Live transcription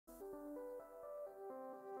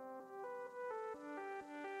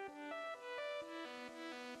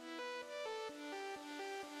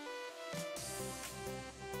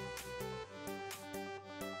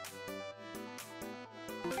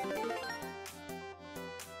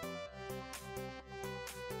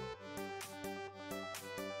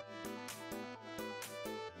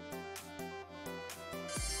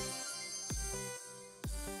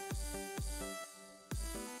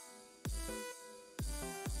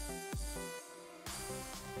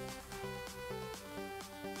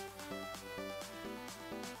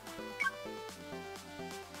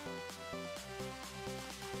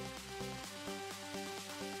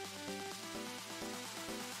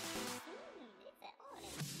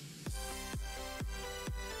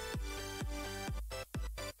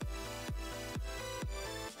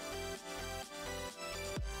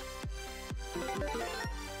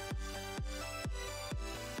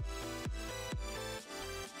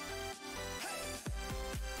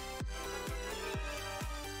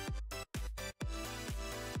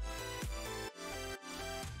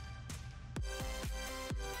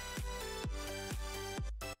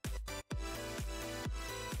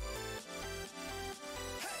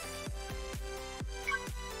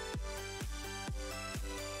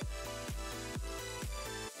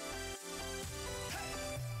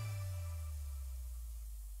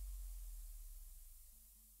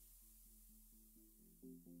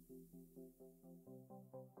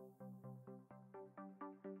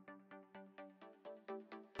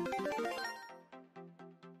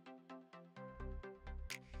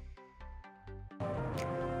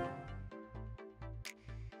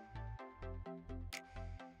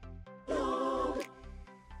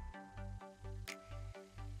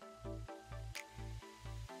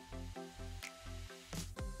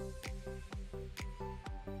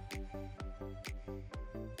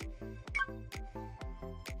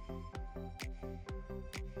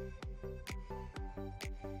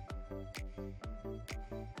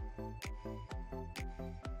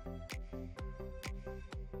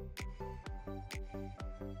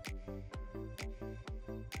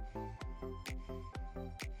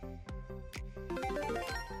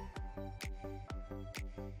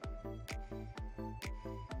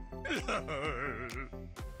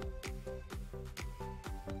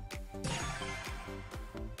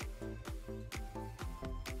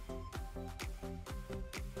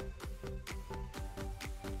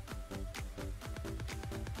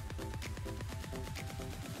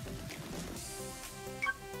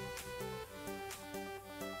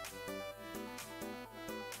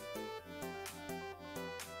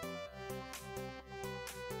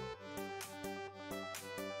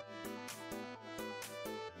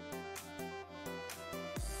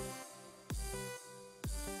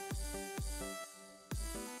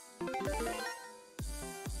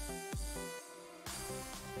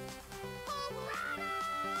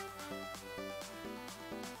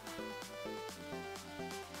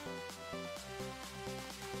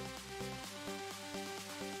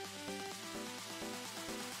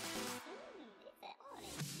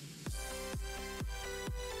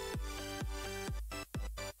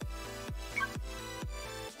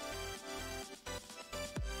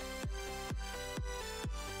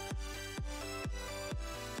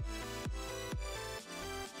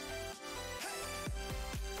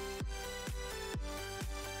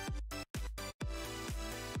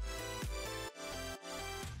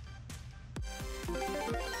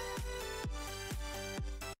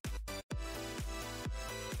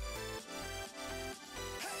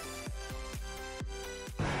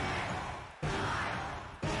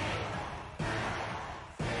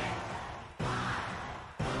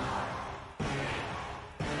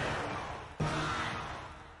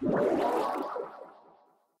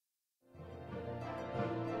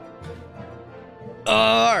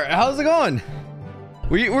Alright, how's it going?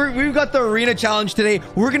 We've got the arena challenge today.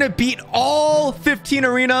 We're gonna beat all 15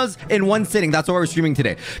 arenas in one sitting. That's why we're streaming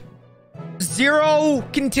today. 0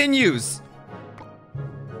 continues.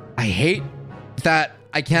 I hate that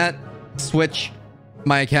I can't switch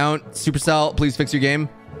my account. Supercell, please fix your game.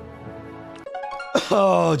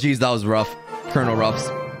 Oh, geez, that was rough. Colonel Ruffs.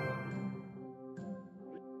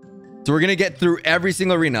 So we're going to get through every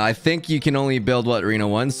single arena. I think you can only build, what, arena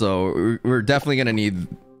 1? So we're definitely going to need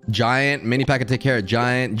giant. Mini pack can take care of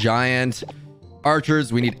giant.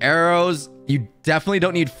 Archers. We need arrows. You definitely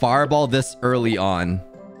don't need fireball this early on.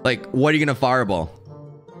 Like, what are you going to fireball?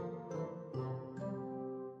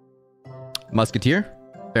 Musketeer?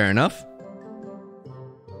 Fair enough.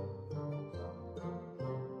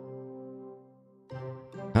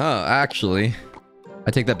 Oh, actually,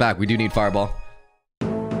 I take that back. We do need fireball.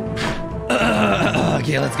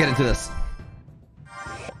 Okay, let's get into this.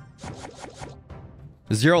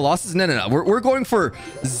 0 losses? No. We're going for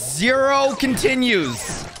 0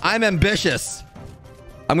 continues. I'm ambitious.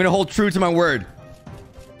 I'm gonna hold true to my word.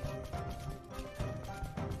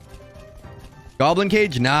 Goblin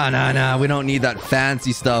cage? Nah. We don't need that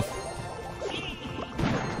fancy stuff.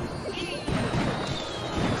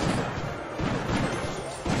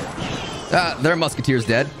 Ah, their musketeer's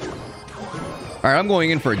dead. All right, I'm going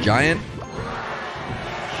in for a giant.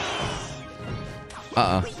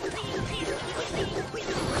 Oh,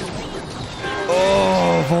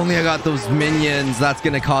 if only I got those minions. That's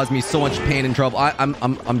gonna cause me so much pain and trouble.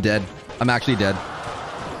 I'm dead. I'm actually dead.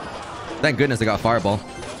 Thank goodness I got fireball.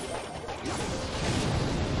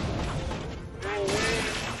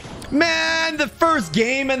 Man, the first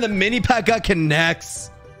game and the mini pack got connects.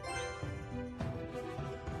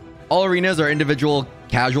 All arenas are individual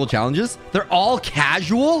casual challenges. They're all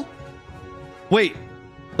casual? Wait,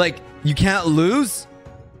 like you can't lose?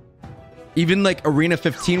 Even like Arena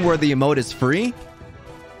 15 where the emote is free?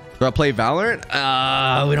 Do I play Valorant?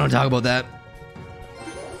 We don't talk about that.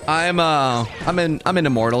 I'm in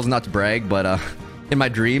Immortals, not to brag, but in my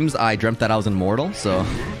dreams I dreamt that I was immortal, so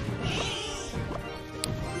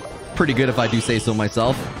pretty good if I do say so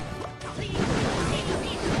myself.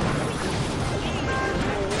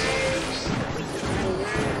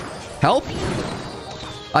 Help?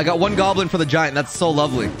 I got one goblin for the giant. That's so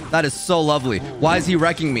lovely. That is so lovely. Why is he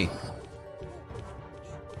wrecking me?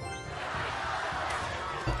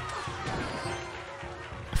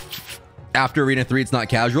 After Arena 3, it's not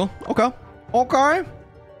casual. Okay. Okay.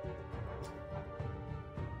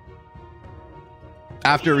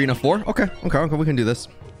 After Arena 4. Okay. Okay. We can do this.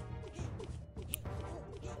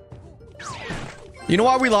 You know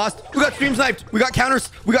why we lost? We got stream sniped. We got counters.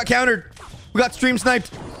 We got countered. We got stream sniped.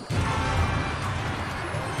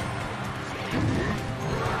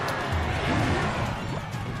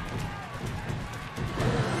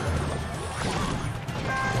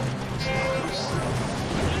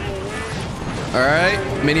 All right,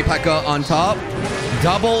 Mini P.E.K.K.A on top.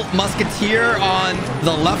 Double Musketeer on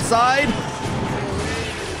the left side.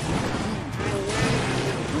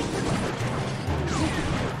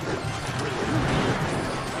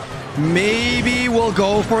 Maybe we'll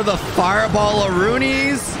go for the Fireball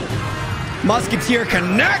Arunis. Musketeer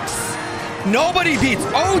connects. Nobody beats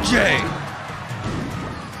OJ.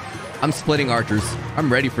 I'm splitting archers.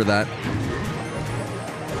 I'm ready for that.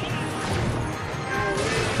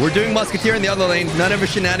 We're doing Musketeer in the other lane. None of his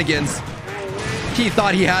shenanigans. He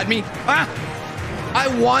thought he had me. Ah! I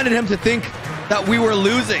wanted him to think that we were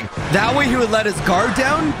losing. That way he would let his guard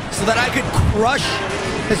down so that I could crush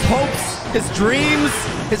his hopes, his dreams,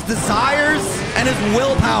 his desires, and his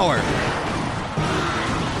willpower.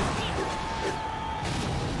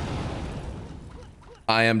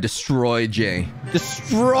 I am Destroy J.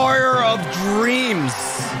 Destroyer of dreams.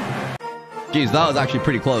 Jeez, that was actually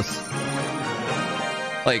pretty close.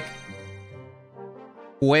 Like,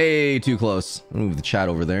 way too close. Move the chat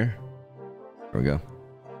over there. There we go.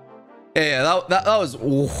 Yeah, that was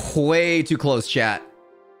way too close, chat.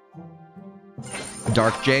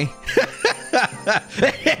 Dark J.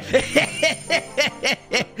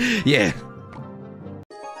 Yeah.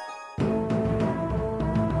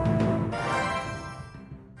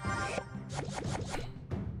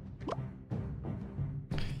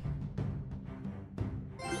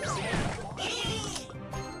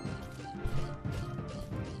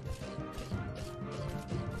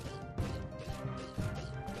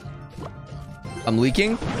 I'm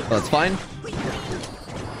leaking. Oh, that's fine.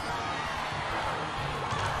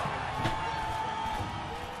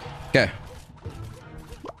 Okay.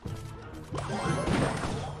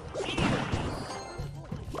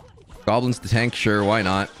 Goblins to tank, sure, why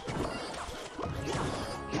not?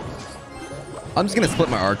 I'm just gonna split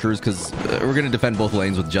my archers because we're gonna defend both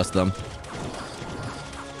lanes with just them.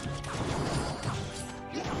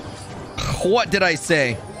 What did I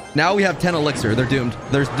say? Now we have 10 elixir. They're doomed.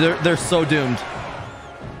 They're so doomed.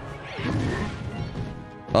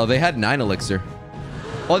 Oh, they had 9 elixir.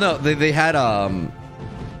 Oh no, they had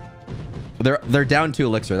they're down 2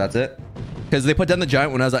 elixir. That's it. Because they put down the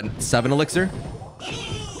giant when I was at 7 elixir.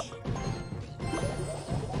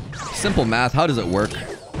 Simple math. How does it work?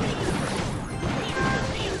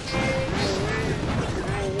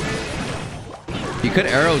 He could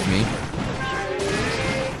arrows me.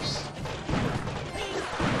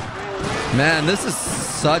 Man, this is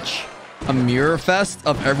such a mirror fest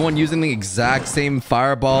of everyone using the exact same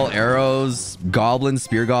fireball, arrows, goblin,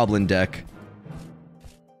 spear goblin deck.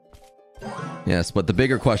 Yes, but the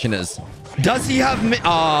bigger question is, does he have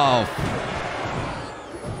oh.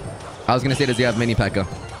 I was gonna say, does he have Mini P.E.K.K.A?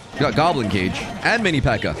 He got Goblin Cage and Mini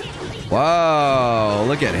P.E.K.K.A. Wow,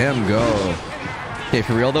 look at him go. Okay,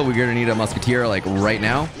 for real though, we're gonna need a Musketeer like right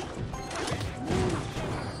now.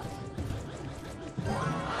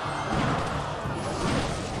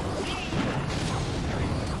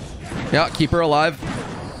 Yeah, keep her alive.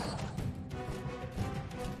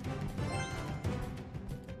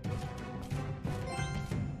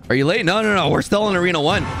 Are you late? No, no, no. We're still in Arena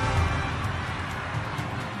 1.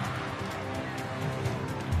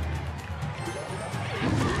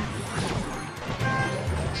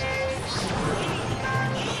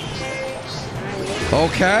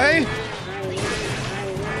 Okay.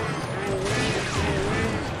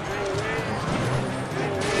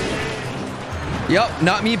 Yep,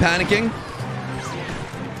 not me panicking.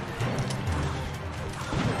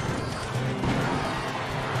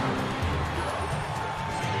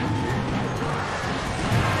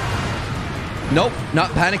 Nope, not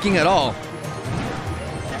panicking at all.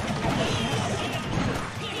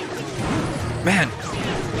 Man.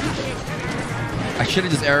 I should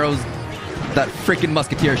have just arrows that freaking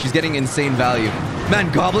Musketeer. She's getting insane value.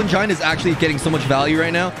 Man, Goblin Giant is actually getting so much value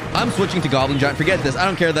right now. I'm switching to Goblin Giant. Forget this. I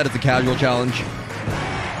don't care that it's a casual challenge.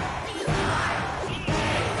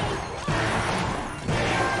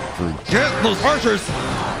 Forget those archers.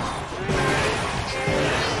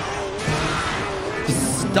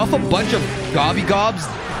 Just stuff a bunch of gobby gobs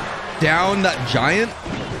down that giant?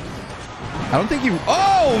 I don't think you...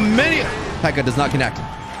 Oh, mini... Pekka does not connect.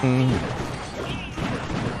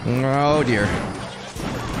 Oh, dear.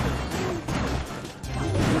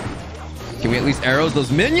 Can we at least arrows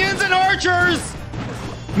those minions and archers?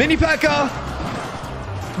 Mini Pekka.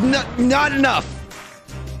 Not enough.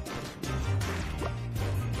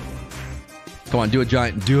 Come on, do it,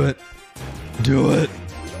 giant. Do it. Do it.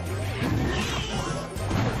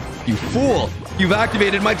 You fool. You've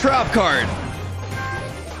activated my trap card.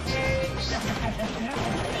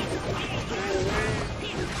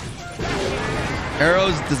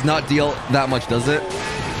 Arrows does not deal that much, does it?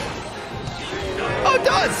 Oh, it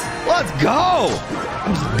does. Let's go.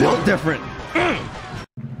 I'm just built different.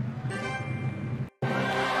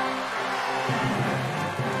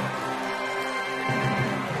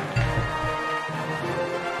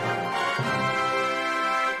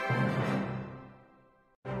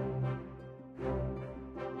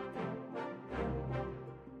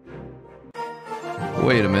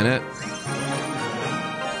 Wait a minute.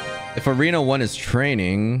 If Arena 1 is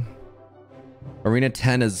training, Arena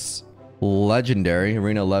 10 is legendary,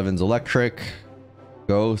 Arena 11 is electric,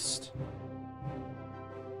 ghost,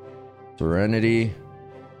 serenity,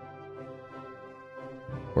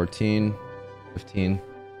 14, 15.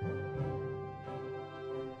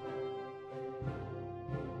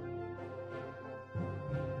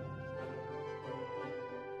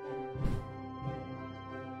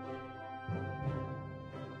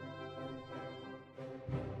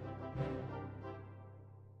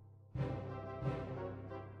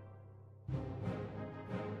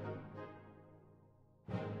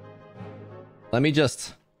 Let me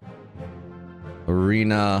just...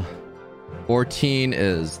 Arena 14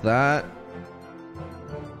 is that.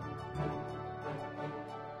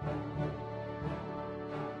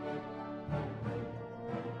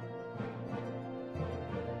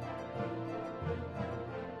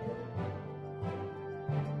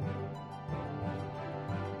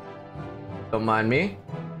 Don't mind me.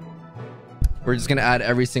 We're just gonna add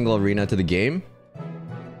every single arena to the game.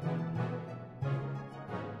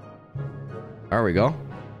 There we go.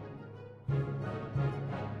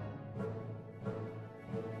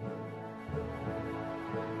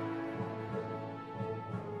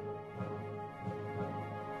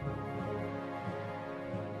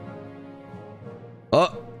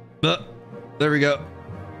 Oh, there we go.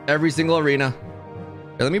 Every single arena.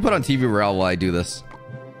 Here, let me put on TV Royale while I do this.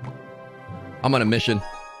 I'm on a mission.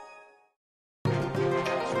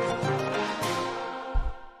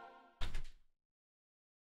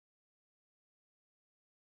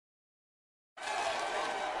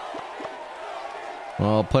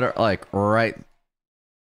 Well, put it like right.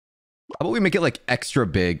 How about we make it like extra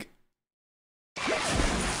big?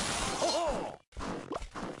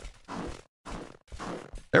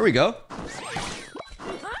 There we go.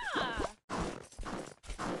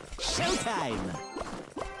 Showtime.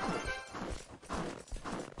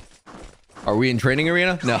 Are we in training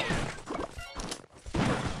arena? No.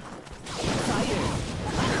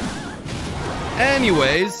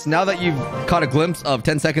 Anyways, now that you've caught a glimpse of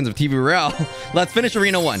 10 seconds of TV Royale, let's finish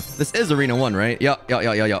Arena 1. This is Arena 1, right? Yeah.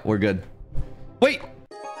 We're good. Wait!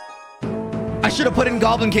 I should have put in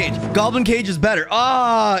Goblin Cage. Goblin Cage is better.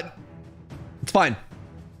 Ah! It's fine.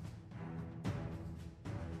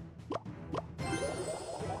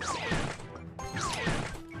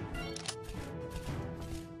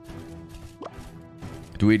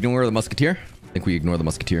 Do we ignore the Musketeer? I think we ignore the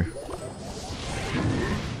Musketeer.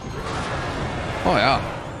 Oh, yeah.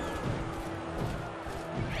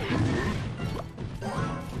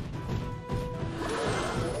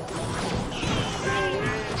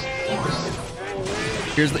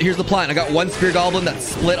 Here's the plan. I got one Spear Goblin that's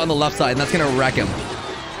split on the left side, and that's going to wreck him.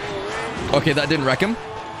 Okay, that didn't wreck him.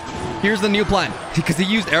 Here's the new plan. Because he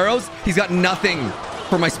used arrows, he's got nothing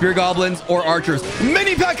for my Spear Goblins or Archers.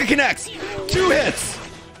 Mini Pekka connects. 2 hits.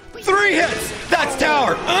 3 hits. That's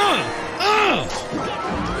tower.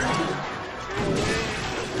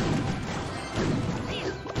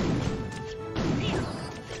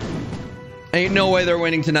 Ain't no way they're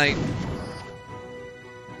winning tonight.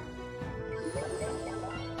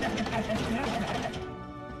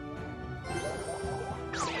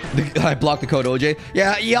 I blocked the code, OJ.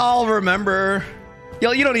 Yeah, y'all remember.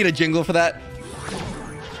 Y'all, you don't need a jingle for that.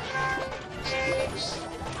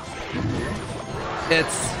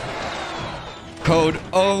 It's code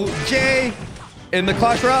OJ in the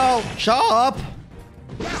Clash Royale shop.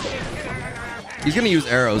 He's gonna use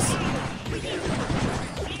arrows.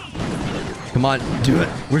 Come on, do it.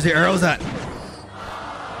 Where's the arrows at?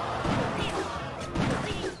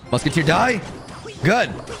 Musketeer die?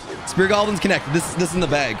 Good. Spear Goblins connect. This is in the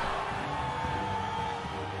bag.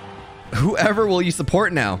 Whoever will you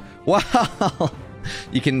support now? Wow.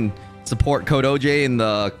 You can support code OJ in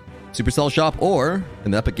the Supercell shop or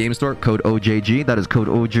in the Epic Game Store. Code OJG. That is code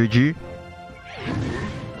OJG.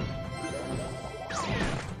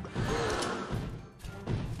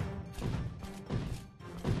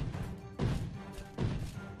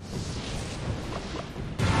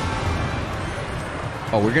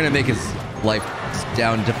 Oh, we're gonna make his life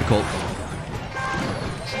down difficult.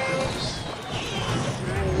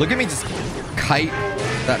 Look at me just kite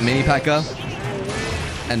that mini P.E.K.K.A.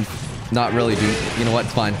 and not really do... You know what?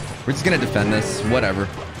 It's fine. We're just gonna defend this. Whatever.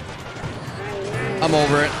 I'm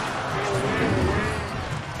over it.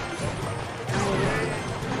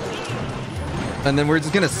 And then we're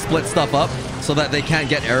just gonna split stuff up so that they can't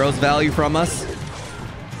get arrows value from us.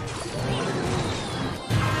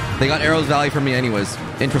 They got arrows value from me anyways.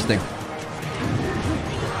 Interesting.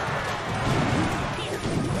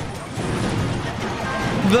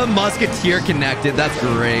 The Musketeer connected. That's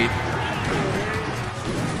great.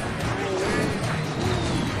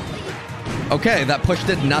 Okay, that push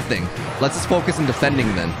did nothing. Let's just focus on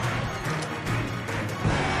defending then.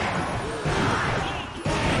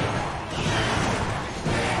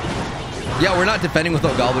 Yeah, we're not defending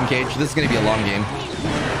without Goblin Cage. This is going to be a long game.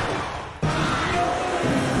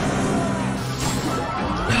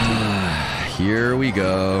 Here we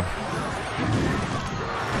go.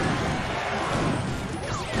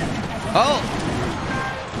 Oh!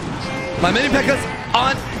 My mini P.E.K.K.A's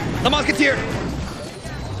on the Musketeer!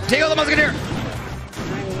 Take out the Musketeer!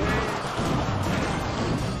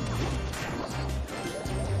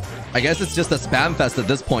 I guess it's just a spam fest at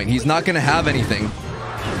this point. He's not going to have anything.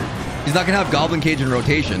 He's not going to have Goblin Cage in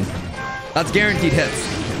rotation. That's guaranteed hits.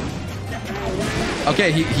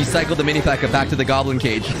 Okay, he cycled the mini P.E.K.K.A. back to the Goblin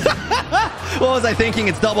Cage. What was I thinking?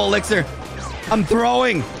 It's double elixir. I'm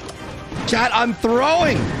throwing. Chat, I'm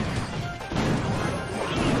throwing.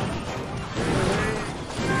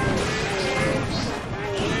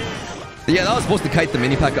 Yeah, that was supposed to kite the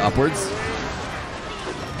mini P.E.K.K.A. upwards.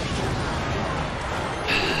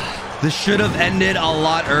 This should have ended a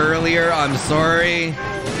lot earlier. I'm sorry.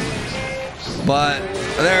 But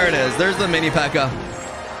there it is. There's the mini P.E.K.K.A.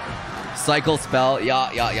 Cycle spell.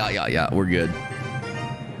 Yeah. We're good.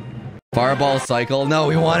 Fireball cycle. No,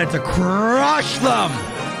 we wanted to crush them.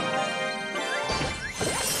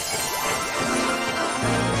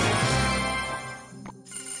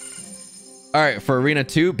 All right, for Arena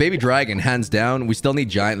 2, Baby Dragon, hands down. We still need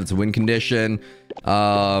Giant. That's a win condition.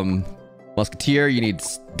 Musketeer, you need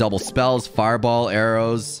double spells, Fireball,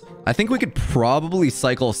 arrows. I think we could probably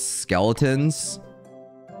cycle Skeletons.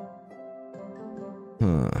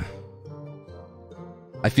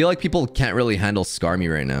 I feel like people can't really handle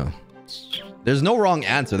Skarmy right now. There's no wrong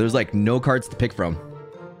answer. There's like no cards to pick from.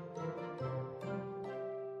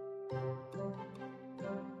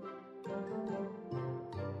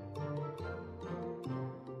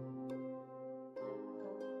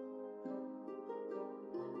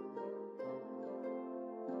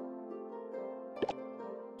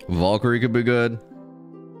 Valkyrie could be good.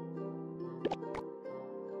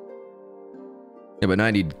 Yeah, but now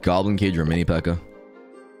I need Goblin Cage or Mini P.E.K.K.A.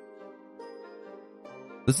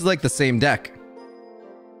 This is like the same deck.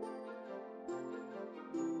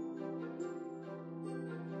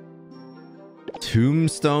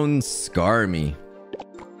 Tombstone Skarmy.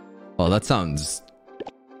 Oh, that sounds...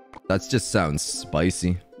 That just sounds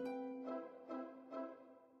spicy.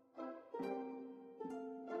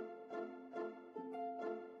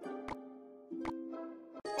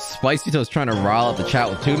 Spicy Toast trying to rile up the chat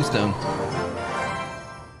with Tombstone.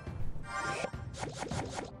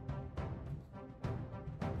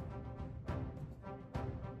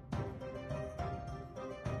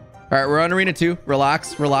 All right, we're on Arena 2.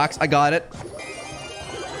 Relax, relax. I got it.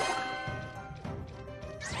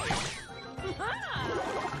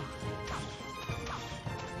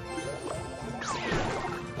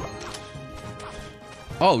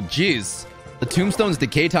 Oh, geez. The Tombstone's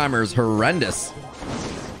decay timer is horrendous.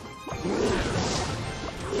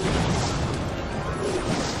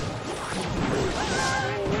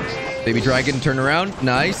 Baby Dragon, turn around.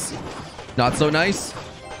 Nice. Not so nice.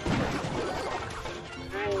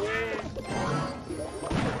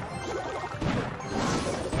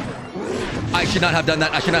 I should not have done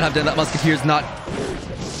that. I should not have done that. Musketeer's not...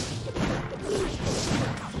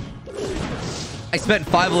 I spent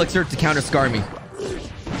 5 elixir to counter Skarmy.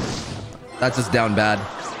 That's just down bad.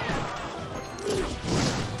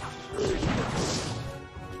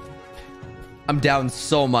 I'm down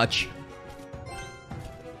so much.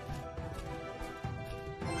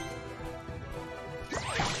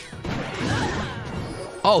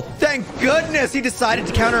 Oh, thank goodness he decided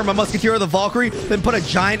to counter my Musketeer of the Valkyrie, then put a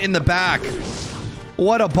giant in the back.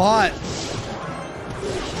 What a bot.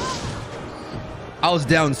 I was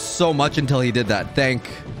down so much until he did that. Thank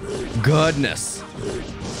goodness.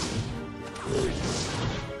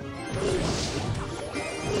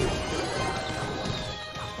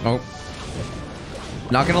 Oh.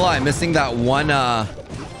 Not gonna lie, missing that one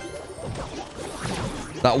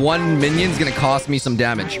minion's gonna cost me some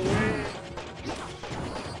damage.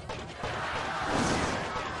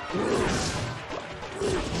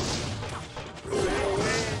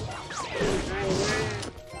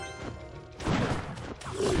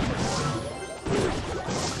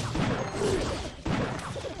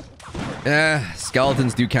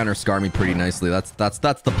 Skeletons do counter scar me pretty nicely. That's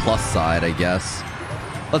the plus side, I guess.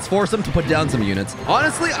 Let's force him to put down some units.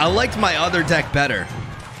 Honestly, I liked my other deck better.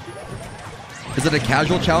 Is it a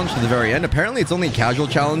casual challenge to the very end? Apparently, it's only a casual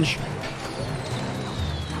challenge.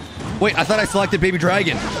 Wait, I thought I selected Baby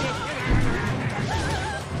Dragon.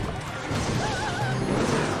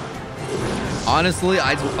 Honestly,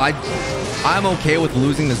 I'm okay with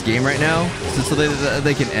losing this game right now, so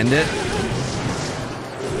they can end it.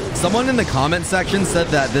 Someone in the comment section said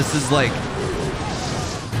that this is like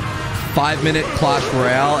 5-minute Clash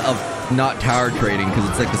Royale of not tower trading because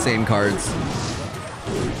it's like the same cards.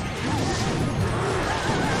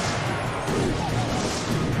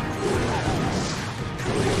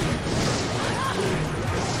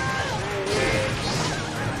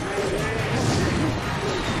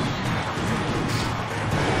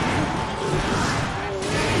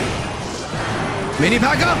 Mini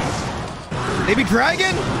pack up! Baby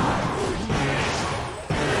Dragon?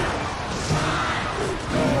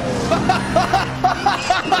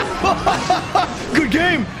 Good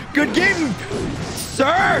game! Good game,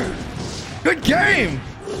 sir! Good game!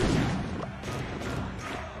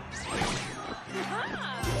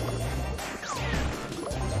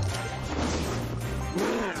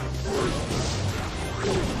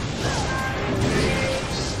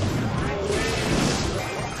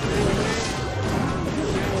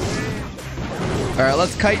 All right,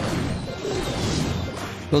 let's kite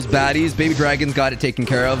those baddies. Baby Dragon's got it taken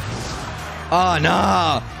care of. Ah,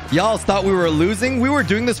 nah. Y'all thought we were losing? We were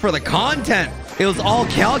doing this for the content. It was all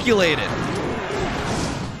calculated.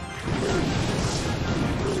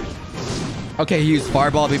 Okay, he used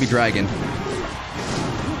Fireball, Baby Dragon.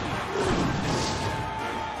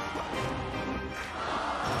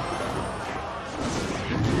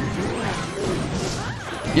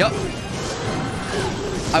 Yep.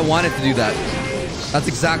 I wanted to do that. That's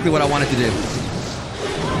exactly what I wanted to do.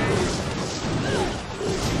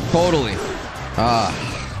 Totally. Ah.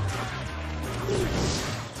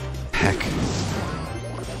 Heck.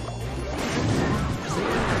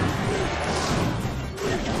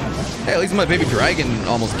 Hey, at least my Baby Dragon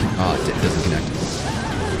almost... Oh, it doesn't connect.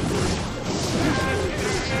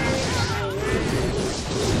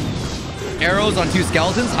 Arrows on 2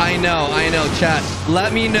 skeletons? I know, chat.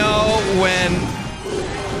 Let me know when...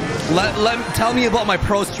 Tell me about my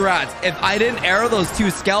pro strats. If I didn't arrow those 2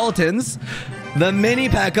 skeletons, the mini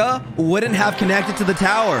P.E.K.K.A. wouldn't have connected to the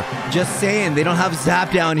tower. Just saying, they don't have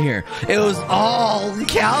zap down here. It was all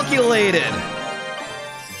calculated.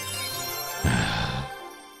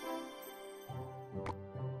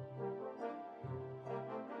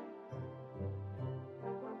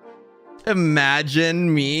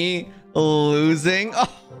 Imagine me losing.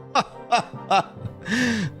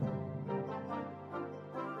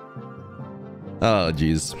 Oh,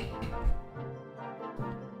 geez.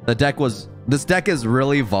 This deck is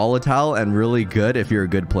really volatile and really good if you're a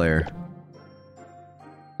good player.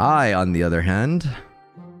 I, on the other hand...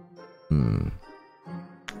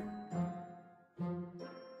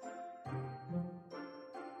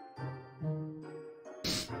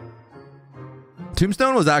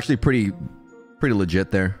 Tombstone was actually pretty legit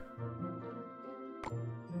there.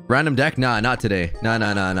 Random deck? Nah, not today.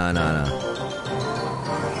 Nah.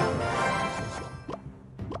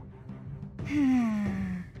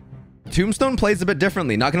 Tombstone plays a bit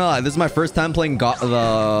differently. Not gonna lie, this is my first time playing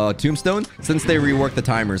the Tombstone since they reworked the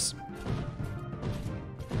timers.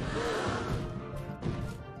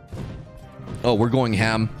 Oh, we're going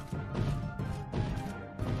ham.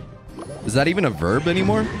 Is that even a verb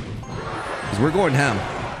anymore? Because we're going ham.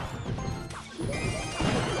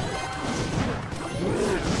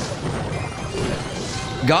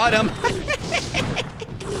 Got him.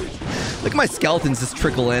 Look at my skeletons just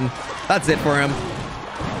trickle in. That's it for him.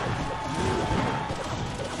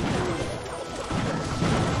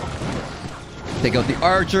 Take out the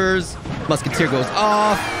archers. Musketeer goes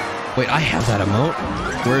off. Wait, I have that emote.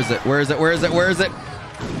 Where is it?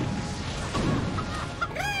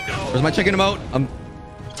 Where's my chicken emote?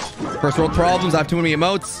 First world problems. I have too many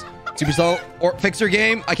emotes. Supercell or fix your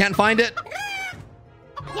game. I can't find it.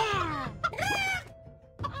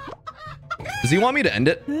 Does he want me to end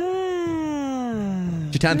it?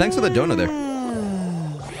 Jitan, thanks for the donut there.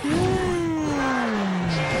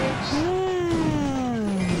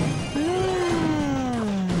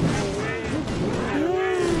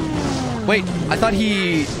 Wait, I thought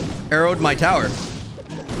he arrowed my tower.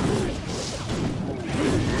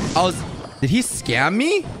 Did he scam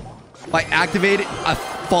me? By activating a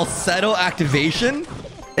falsetto activation?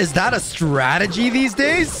 Is that a strategy these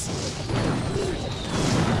days?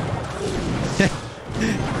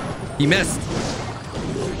 He missed.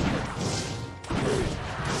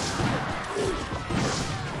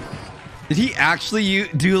 Did he actually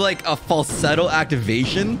do like a falsetto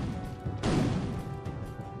activation?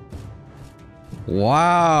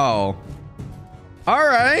 Wow. All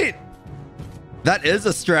right. That is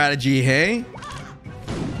a strategy, hey?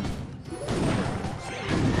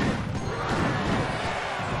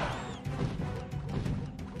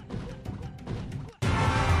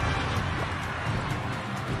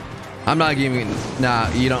 I'm not giving. Nah,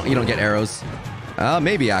 you don't get arrows.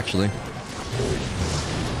 Maybe actually.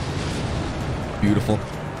 Beautiful.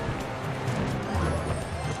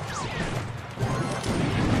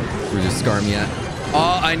 Where's your Skarmy at?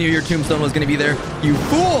 Oh, I knew your tombstone was gonna be there. You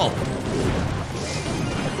fool!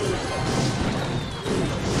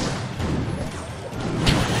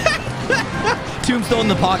 Tombstone in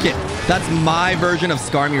the pocket. That's my version of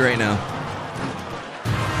Skarmy right now.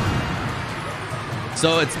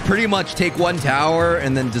 So it's pretty much take one tower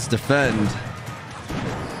and then just defend.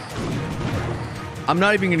 I'm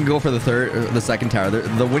not even gonna go for the second tower.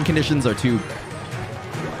 The win conditions are too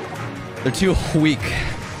weak.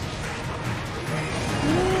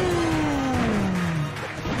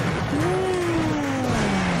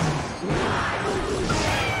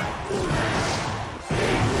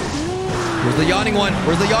 Where's the yawning one?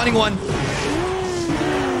 Where's the yawning one?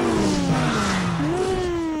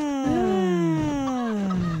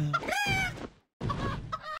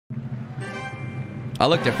 I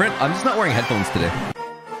look different. I'm just not wearing headphones today.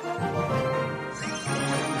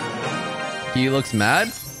 He looks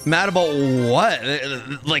mad? Mad about what?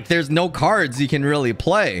 Like, there's no cards you can really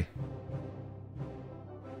play.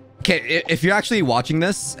 Okay, if you're actually watching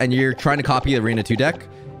this and you're trying to copy the Arena 2 deck,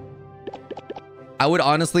 I would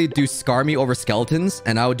honestly do Skarmy over Skeletons,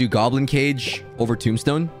 and I would do Goblin Cage over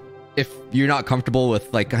Tombstone if you're not comfortable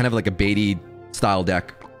with like kind of like a baity style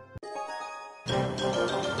deck.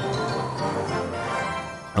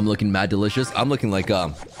 I'm looking mad delicious. I'm looking like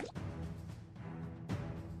I'm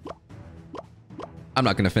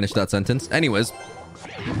not gonna finish that sentence. Anyways,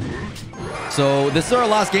 so this is our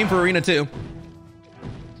last game for Arena 2.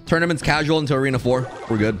 Tournament's casual into Arena 4.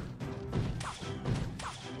 We're good.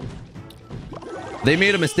 They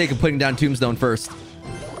made a mistake of putting down Tombstone first.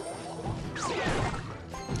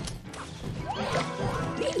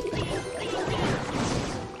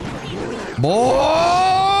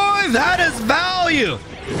 Boy, that is value.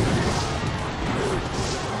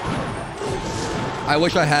 I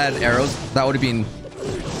wish I had arrows. That would have been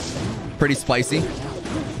pretty spicy.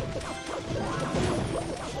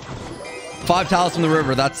 5 tiles from the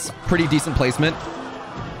river. That's pretty decent placement.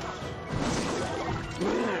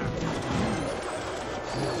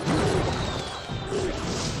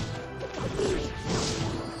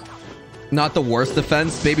 Not the worst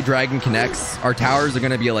defense. Baby Dragon connects. Our towers are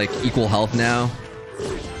going to be like equal health now.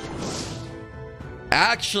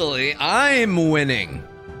 Actually, I'm winning.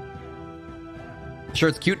 Sure,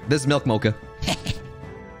 it's cute. This is Milk Mocha.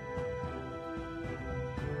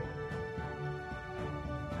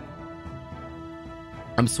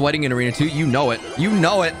 I'm sweating in Arena 2. You know it. You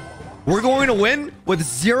know it. We're going to win with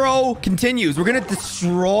 0 continues. We're going to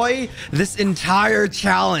destroy this entire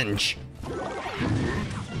challenge.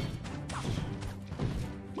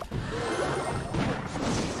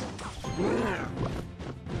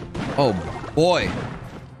 Oh, boy.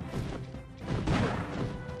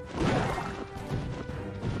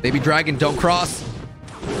 Baby Dragon, don't cross.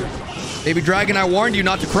 Baby Dragon, I warned you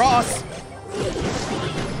not to cross.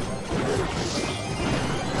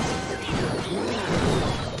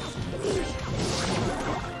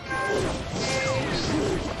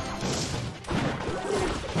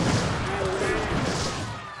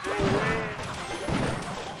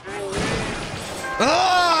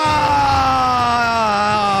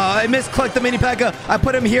 I misclicked the mini P.E.K.K.A. I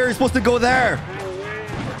put him here. He's supposed to go there.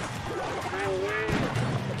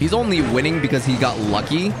 He's only winning because he got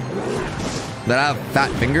lucky that I have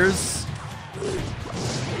fat fingers.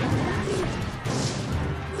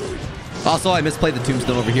 Also, I misplayed the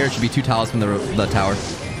tombstone over here. It should be 2 tiles from the tower.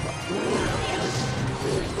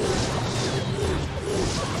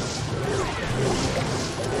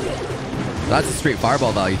 That's a straight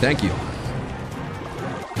fireball value. Thank you.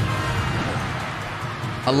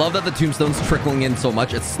 I love that the tombstone's trickling in so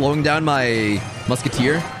much. It's slowing down my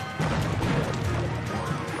musketeer.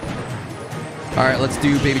 All right, let's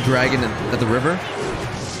do baby dragon at the river.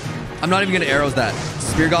 I'm not even gonna arrows that.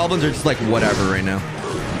 Spear goblins are just like whatever right now.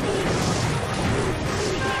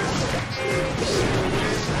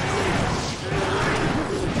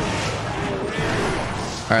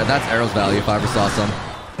 All right, that's arrows value if I ever saw some.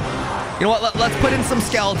 You know what? Let's put in some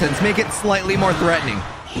skeletons. Make it slightly more threatening.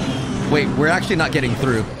 Wait, we're actually not getting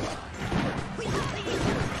through.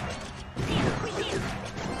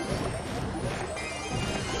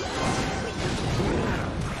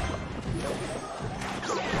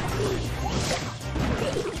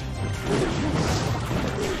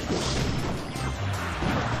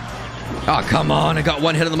 Oh, come on. I got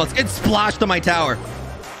one hit on the musk. It splashed on my tower.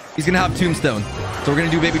 He's going to have tombstone. So we're going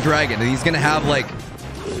to do baby dragon. And he's going to have like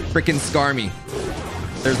freaking Skarmy.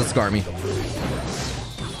 There's the Skarmy.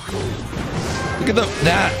 Look at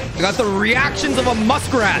that. I got the reactions of a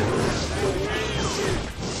muskrat.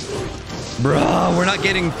 Bruh, we're not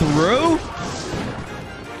getting through?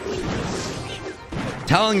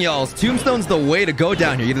 Telling y'all, tombstone's the way to go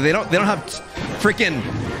down here. Either they don't have freaking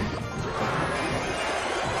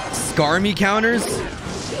Skarmy counters.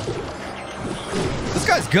 This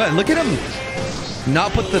guy's good. Look at him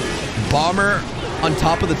not put the bomber on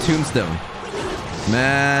top of the tombstone.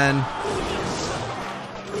 Man.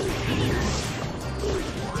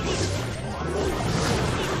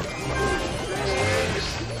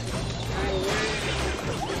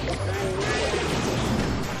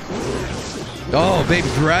 Oh, baby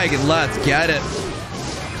dragon, let's get it.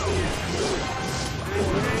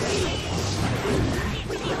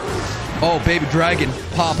 Oh, baby dragon,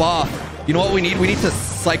 pop off. You know what we need? We need to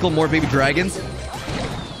cycle more baby dragons.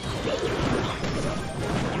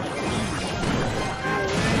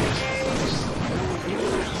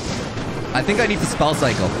 I think I need to spell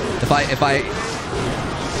cycle. If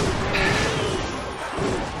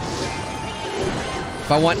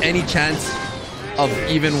I want any chance of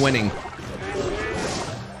even winning.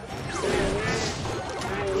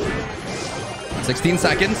 16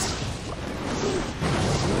 seconds.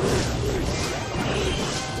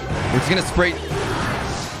 We're just gonna spray.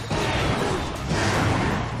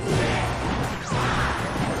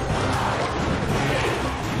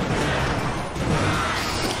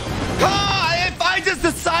 If I just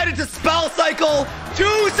decided to spell cycle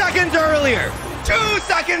 2 seconds earlier, 2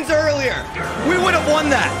 seconds earlier, we would have won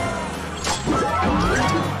that.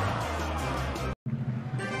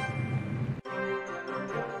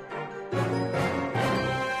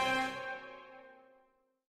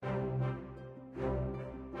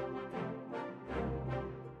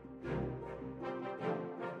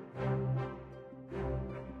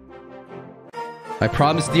 I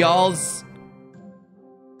promised y'alls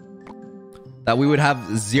that we would have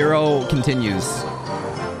 0 continues.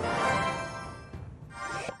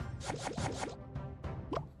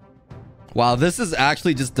 Wow, this is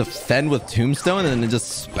actually just defend with tombstone and then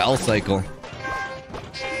just spell cycle.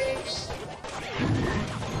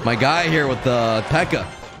 My guy here with the P.E.K.K.A.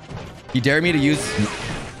 You dare me to use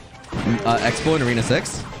Expo in Arena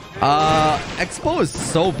 6? Expo is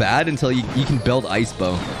so bad until you can build Ice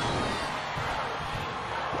Bow.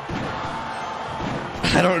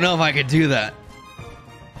 I don't know if I could do that.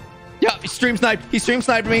 Yeah, he stream sniped. He stream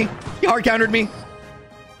sniped me. He hard countered me.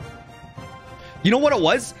 You know what it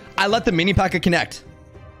was? I let the mini P.E.K.K.A. connect.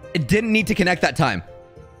 It didn't need to connect that time.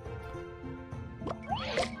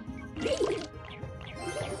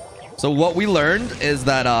 So what we learned is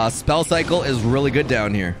that spell cycle is really good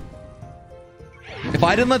down here. If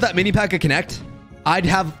I didn't let that mini P.E.K.K.A. connect, I'd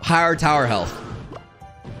have higher tower health.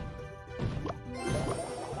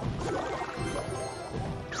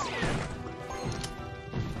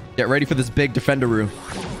 Get ready for this big defenderoo.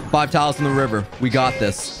 5 tiles in the river. We got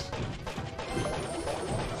this.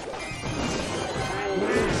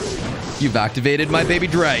 You've activated my baby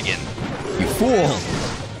dragon. You fool.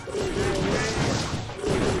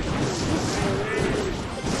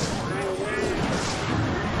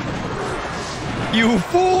 You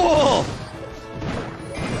fool!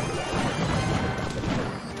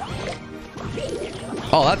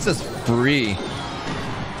 Oh, that's just free.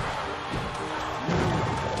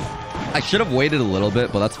 I should have waited a little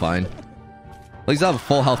bit, but that's fine. At least I have a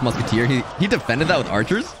full health musketeer. He defended that with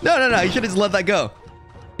archers? No, you should have just let that go.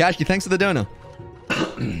 Gashki, thanks for the dono.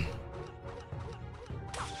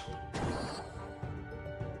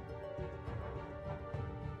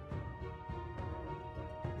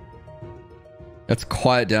 It's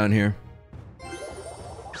quiet down here.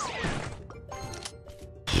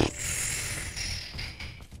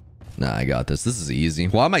 Nah, I got this. This is easy.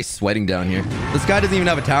 Why am I sweating down here? This guy doesn't even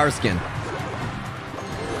have a tower skin.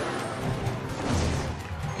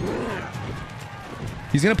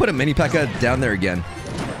 He's gonna put a mini P.E.K.K.A. down there again.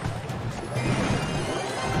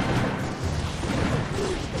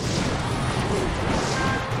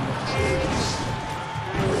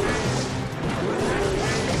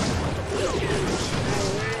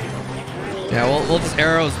 Yeah, we'll just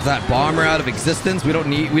arrows that bomber out of existence. We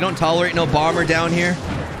don't tolerate no bomber down here.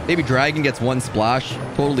 Maybe Dragon gets one splash.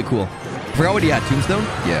 Totally cool. I forgot what he had. Tombstone?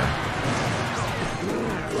 Yeah.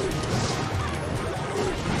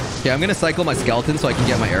 Okay, I'm gonna cycle my skeleton so I can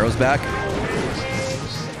get my arrows back.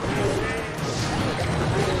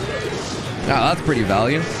 Ah, that's pretty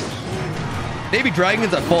valiant. Maybe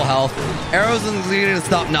Dragon's at full health. Arrows isn't gonna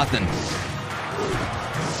stop nothing.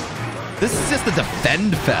 This is just a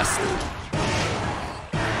defend fest.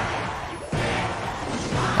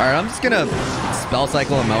 Alright, I'm just gonna spell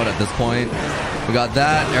cycle him out at this point. We got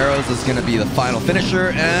that. Arrows is gonna be the final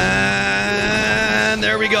finisher. And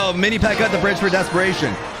there we go. Mini P.E.K.K.A. at the bridge for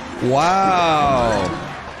desperation. Wow.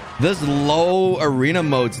 This low arena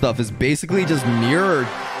mode stuff is basically just mirror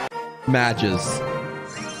matches.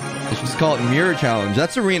 Let's just call it mirror challenge.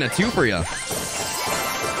 That's arena 2 for you.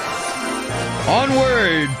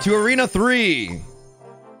 Onward to arena 3.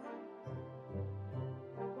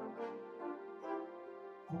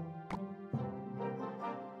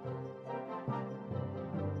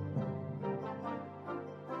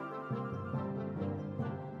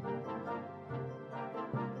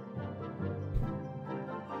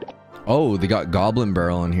 Oh, they got Goblin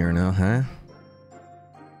Barrel in here now, huh?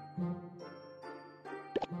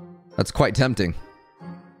 That's quite tempting.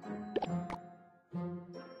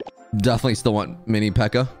 Definitely still want mini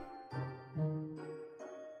P.E.K.K.A.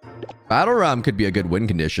 Battle Ram could be a good win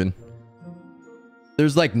condition.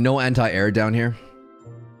 There's like no anti-air down here.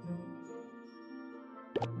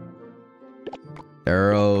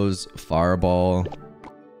 Arrows, fireball.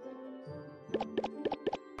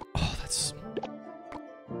 Oh, that's...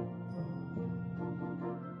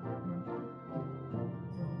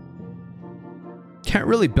 Can't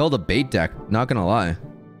really build a bait deck, not gonna lie.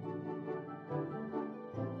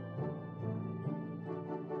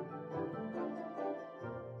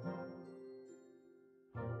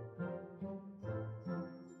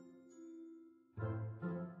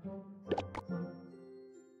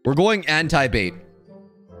 We're going anti-bait.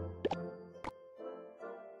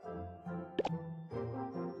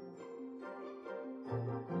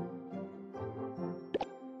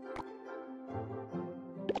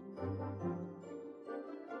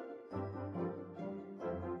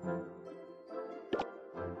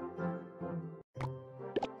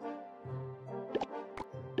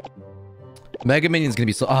 Mega Minion's gonna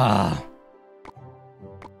be so...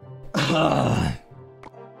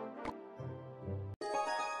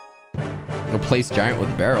 Replace Giant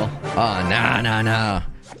with Barrel. Nah.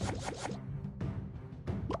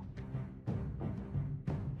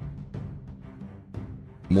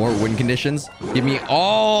 More win conditions? Give me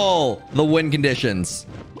all the win conditions.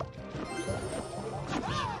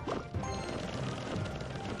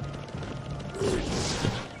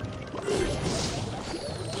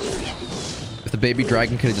 If the baby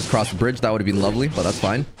dragon could have just crossed the bridge, that would have been lovely, but that's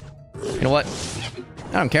fine. You know what?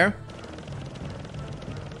 I don't care.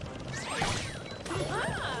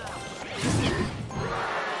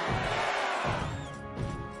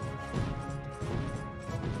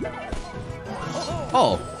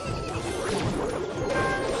 Oh.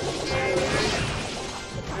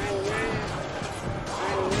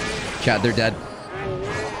 Chat, they're dead.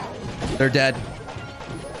 They're dead.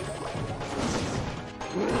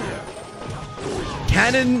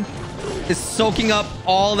 Cannon is soaking up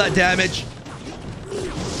all that damage.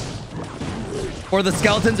 Or the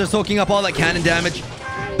skeletons are soaking up all that cannon damage.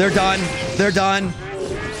 They're done. They're done.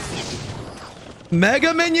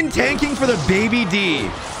 Mega Minion tanking for the baby D.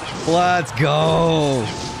 Let's go.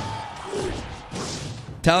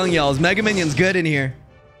 Telling y'all, is Mega Minion's good in here.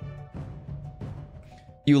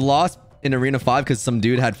 You lost in Arena 5 because some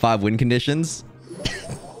dude had 5 win conditions.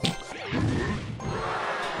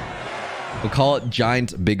 We'll call it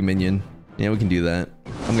Giant Big Minion. Yeah, we can do that.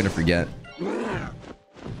 I'm gonna forget.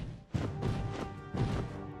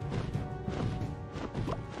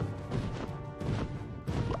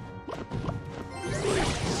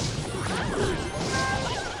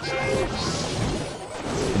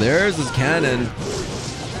 There's his cannon.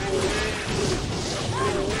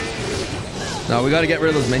 No, we gotta get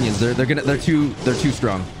rid of those minions. They're too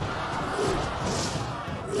strong.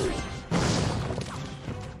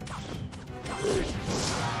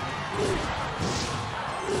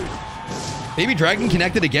 Baby Dragon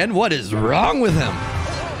connected again? What is wrong with him?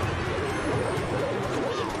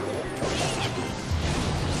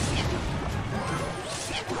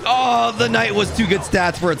 Oh, the knight was too good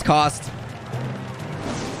stats for its cost.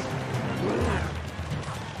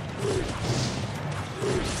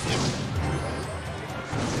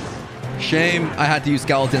 Shame I had to use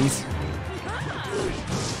skeletons.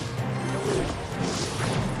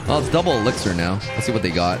 Well, it's double elixir now. Let's see what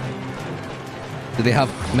they got. Do they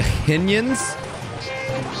have minions?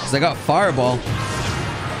 Because I got fireball.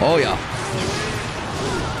 Oh, yeah.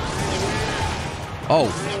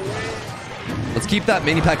 Oh. Let's keep that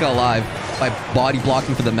mini P.E.K.K.A alive by body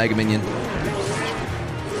blocking for the mega minion.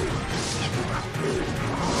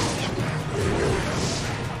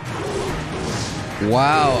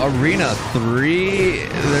 Wow, Arena 3.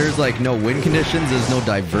 There's like no win conditions. There's no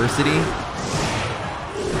diversity.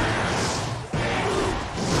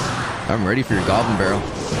 I'm ready for your Goblin Barrel.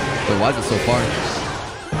 But why is it so far?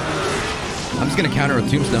 I'm just going to counter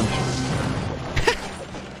with Tombstone.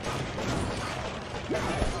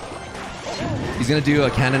 He's going to do a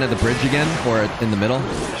cannon at the bridge again, or in the middle.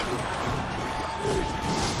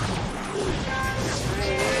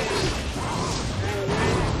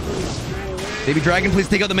 Baby Dragon, please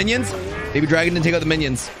take out the minions. Baby Dragon didn't take out the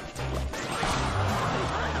minions.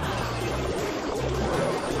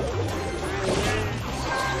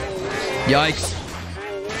 Yikes.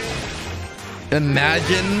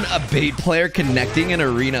 Imagine a bait player connecting in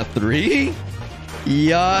Arena 3?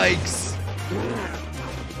 Yikes.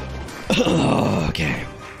 Okay.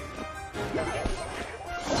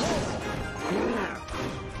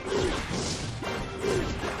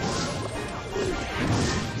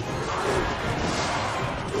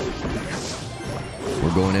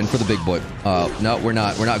 We're going in for the big boy. No, we're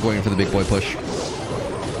not. We're not going in for the big boy push.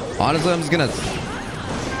 Honestly, I'm just gonna...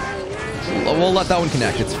 We'll let that one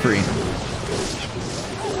connect. It's free.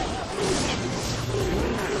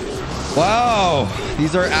 Wow.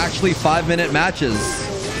 These are actually 5-minute matches.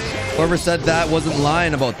 Whoever said that wasn't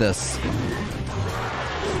lying about this.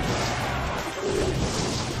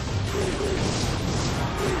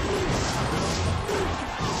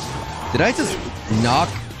 Did I just knock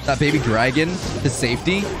that baby dragon to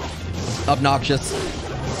safety? Obnoxious.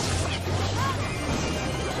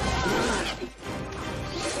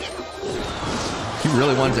 He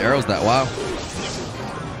really wanted to arrows that. Wow.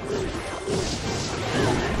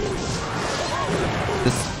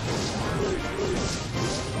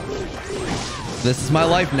 This is my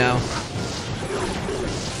life now.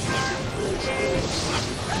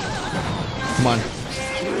 Come on.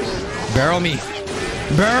 Barrel me.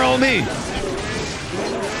 Barrel me.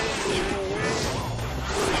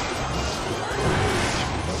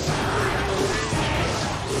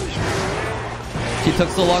 He took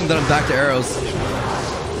so long that I'm back to arrows.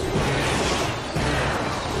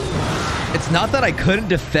 It's not that I couldn't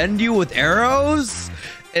defend you with arrows.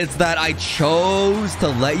 It's that I chose to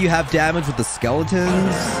let you have damage with the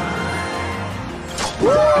skeletons.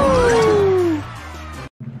 Woo!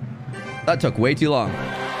 That took way too long.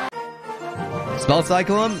 Spell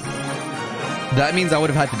Cyclone? That means I would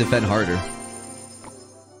have had to defend harder.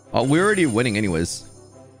 Oh, we're already winning anyways.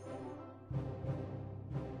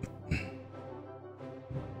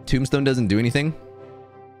 Tombstone doesn't do anything.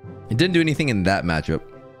 It didn't do anything in that matchup.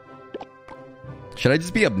 Should I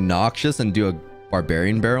just be obnoxious and do a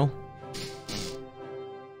Barbarian Barrel?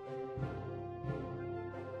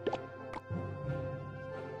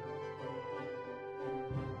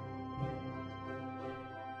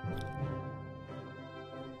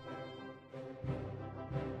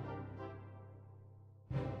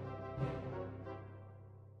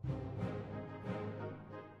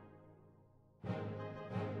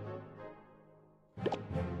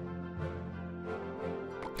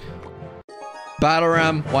 Battle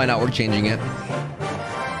Ram, why not? We're changing it.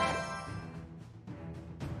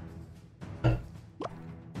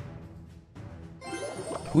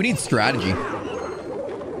 We need strategy.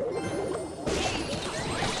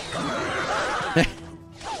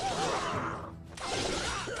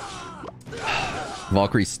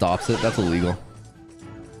 Valkyrie stops it. That's illegal.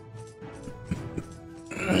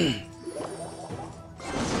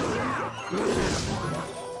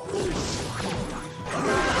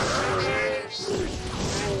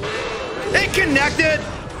 It connected.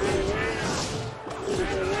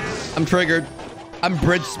 I'm triggered. I'm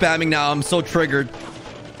bridge spamming now. I'm so triggered.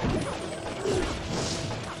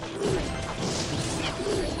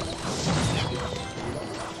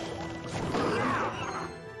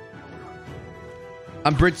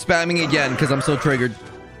 I'm bridge spamming again because I'm so triggered.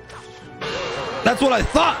 That's what I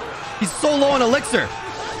thought. He's so low on elixir.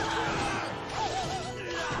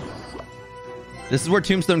 This is where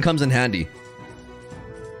Tombstone comes in handy.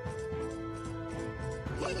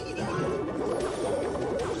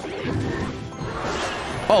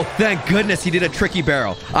 Oh, thank goodness he did a tricky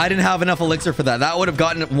barrel. I didn't have enough elixir for that. That would have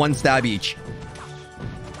gotten 1 stab each.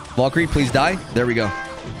 Valkyrie, please die. There we go.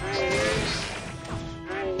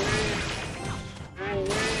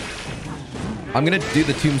 I'm going to do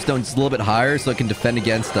the Tombstone just a little bit higher so it can defend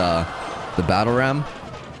against the Battle Ram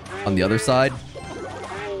on the other side.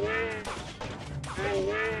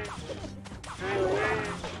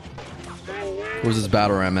 Where's this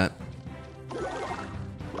Battle Ram at?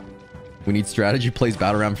 We need strategy. Plays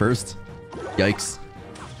Battle Ram first. Yikes.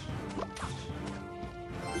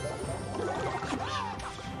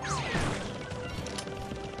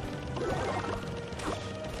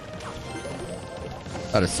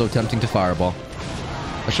 That is so tempting to fireball.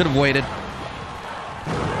 I should have waited.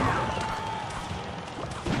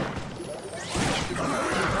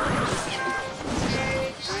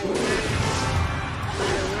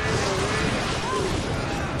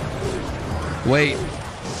 Wait.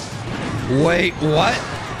 Wait, what?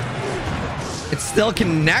 It still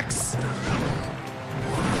connects?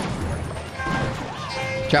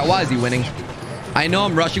 Chat, why is he winning? I know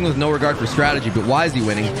I'm rushing with no regard for strategy, but why is he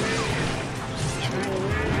winning?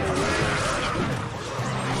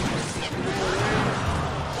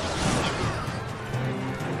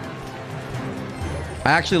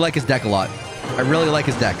 I actually like his deck a lot. I really like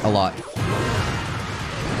his deck a lot.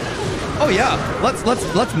 Oh yeah,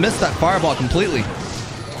 let's miss that fireball completely.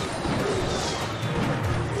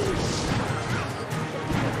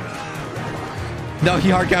 No,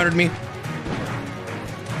 he hard countered me.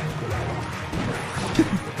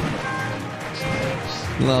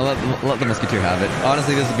 No, let the Musketeer have it.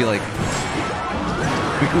 Honestly, this would be like...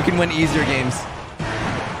 We can win easier games.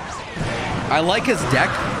 I like his deck.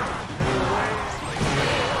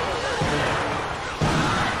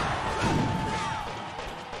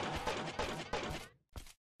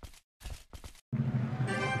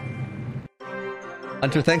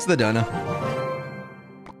 Hunter, thanks for the donut.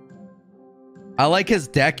 I like his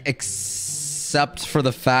deck except for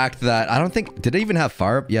the fact that I don't think... Did it even have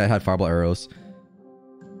fire? Yeah, it had fireball arrows.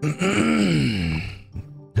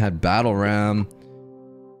 Had Battle Ram.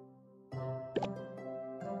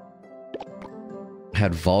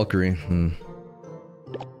 Had Valkyrie.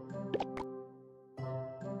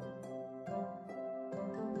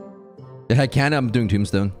 It had Canada. I'm doing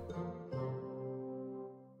Tombstone.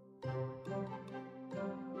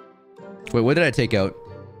 Wait, what did I take out?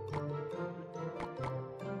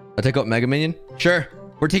 I take out Mega Minion? Sure.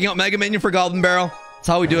 We're taking out Mega Minion for Goblin Barrel. That's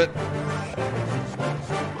how we do it.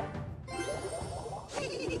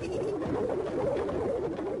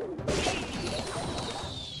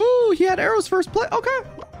 Ooh, he had arrows first play. Okay.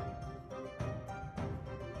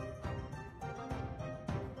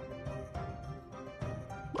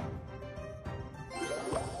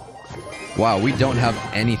 Wow, we don't have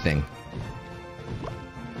anything.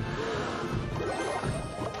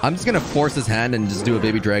 I'm just gonna force his hand and just do a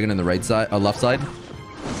baby dragon on the right side, left side.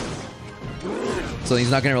 So he's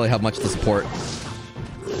not gonna really have much to support.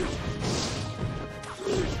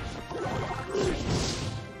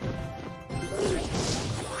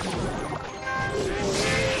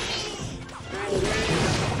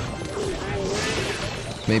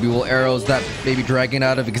 Maybe we'll arrows that baby dragon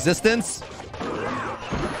out of existence.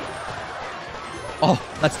 Oh,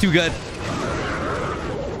 that's too good.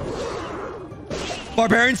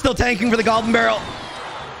 Barbarian still tanking for the Goblin Barrel.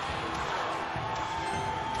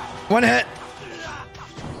 One hit.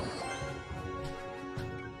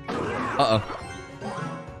 Uh-oh.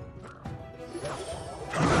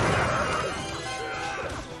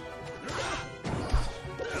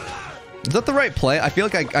 Is that the right play? I feel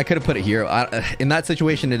like I could have put it here. In that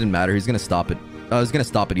situation, it didn't matter. He's going to stop it. I was going to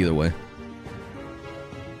stop it either way.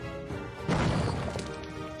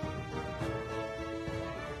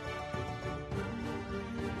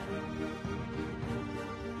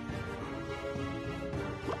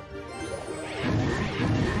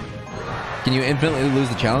 Can you infinitely lose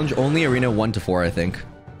the challenge? Only arena 1 to 4, I think.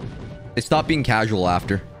 They stopped being casual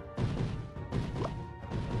after.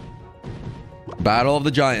 Battle of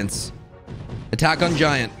the Giants. Attack on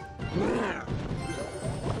Giant.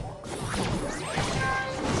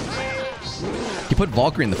 You put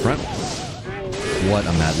Valkyrie in the front. What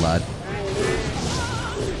a mad lad.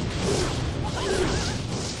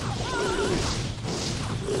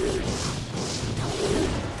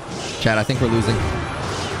 Chat, I think we're losing.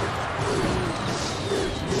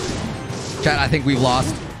 Chat, I think we've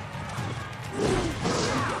lost.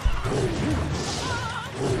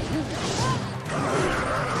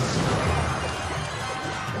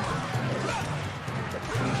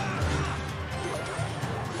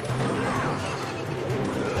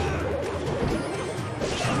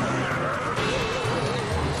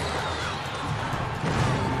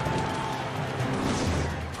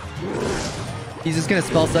 He's just gonna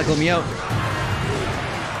spell cycle me out.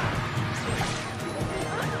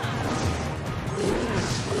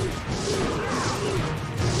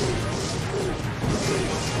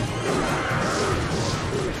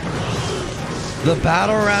 The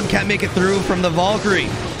battle ram can't make it through from the Valkyrie.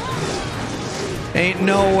 Ain't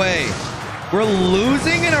no way. We're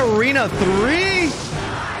losing in Arena 3?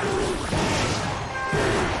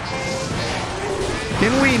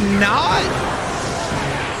 Can we not?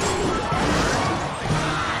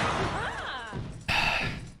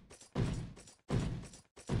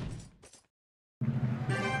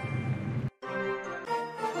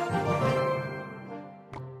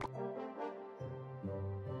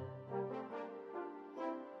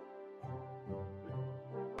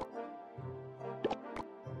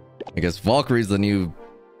 I guess Valkyrie's the new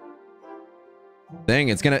thing.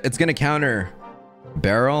 It's gonna counter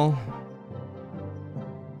barrel.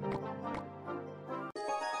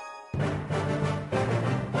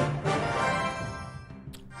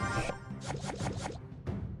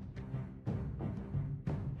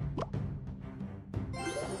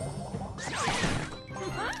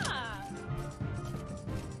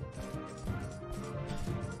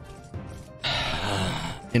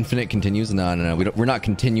 Infinite continues? No. We're not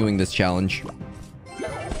continuing this challenge.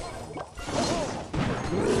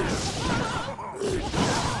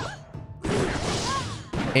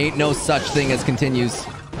 Ain't no such thing as continues.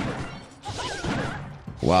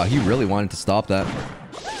 Wow, he really wanted to stop that.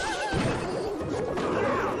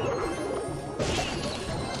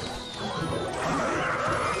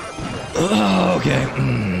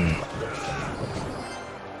 Okay.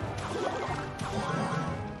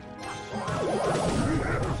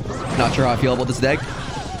 Not sure how I feel about this deck.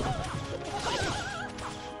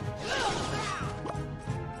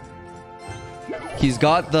 He's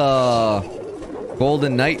got the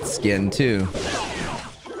Golden Knight skin too.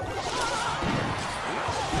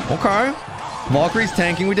 Okay. Valkyrie's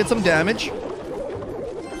tanking. We did some damage.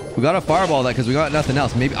 We got to fireball that because we got nothing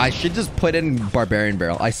else. Maybe I should just put in Barbarian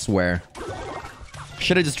Barrel. I swear.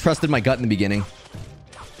 Should have just trusted my gut in the beginning.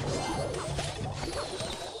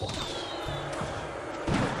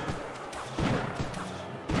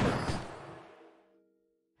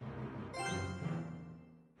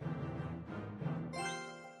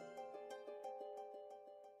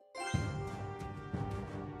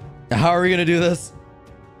 How are we gonna do this?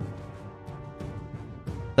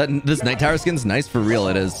 This Night Tower skin's nice for real.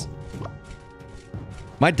 It is.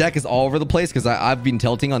 My deck is all over the place because I've been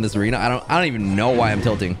tilting on this arena. I don't even know why I'm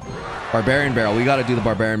tilting. Barbarian Barrel. We got to do the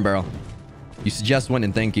Barbarian Barrel. You suggest one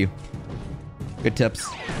and thank you. Good tips.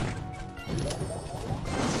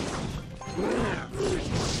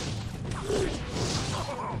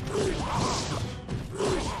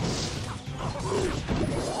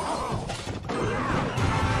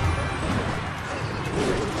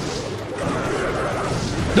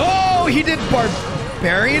 Oh, he did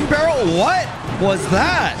Barbarian Barrel? What was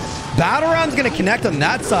that? Battle Round's gonna connect on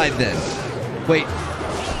that side then. Wait.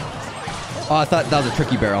 Oh, I thought that was a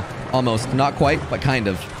tricky barrel. Almost. Not quite, but kind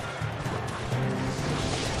of.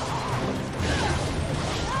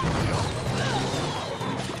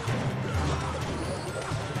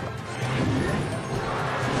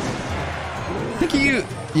 I think you...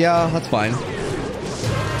 Yeah, that's fine.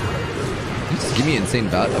 Just give me an insane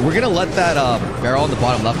bout. We're gonna let that barrel on the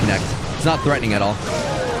bottom left connect. It's not threatening at all.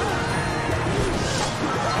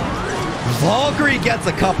 Valkyrie gets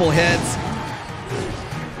a couple hits.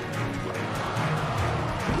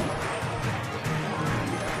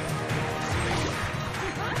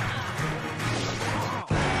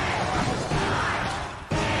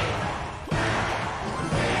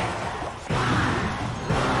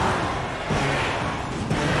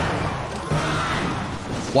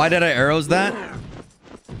 Why did I arrows that?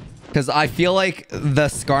 Because I feel like the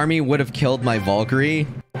Skarmy would have killed my Valkyrie.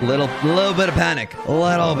 Little bit of panic. A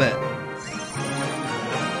little bit.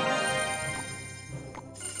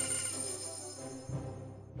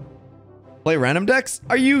 Play random decks?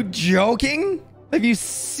 Are you joking? Have you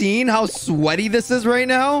seen how sweaty this is right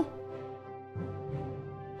now?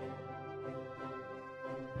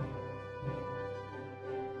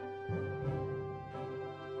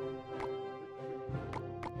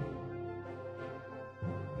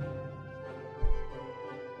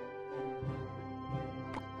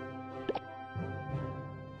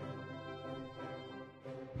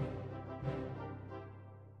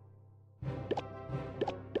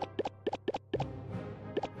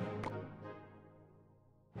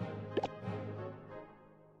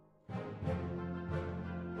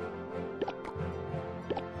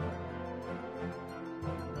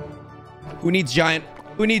 Who needs giant?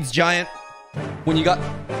 Who needs giant? When you got...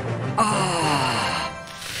 Ah!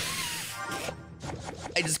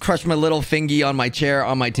 I just crushed my little fingy on my chair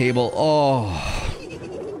on my table. Oh.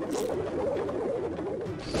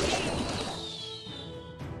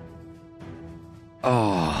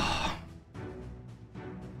 Oh.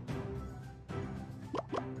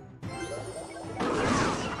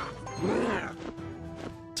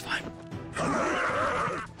 It's fine.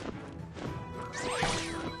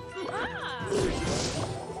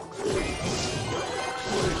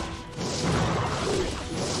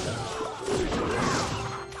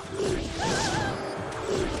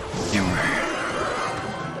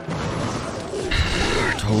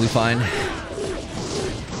 We're totally fine.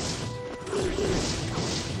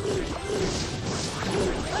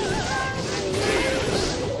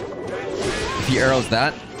 If he arrows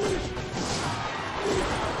that,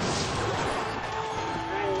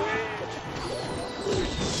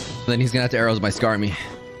 then he's gonna have to arrows my Skarmy.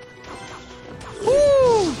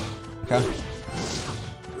 Woo! Okay.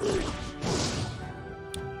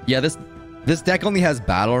 Yeah, this deck only has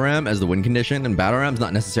Battle Ram as the win condition, and Battle Ram's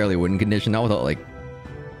not necessarily a win condition, not without like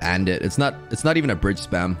and it. It's not even a bridge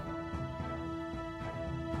spam.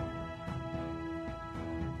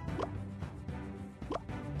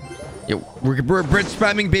 Yeah, we're bridge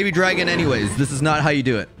spamming Baby Dragon anyways. This is not how you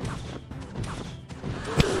do it.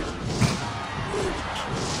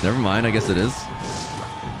 Never mind, I guess it is.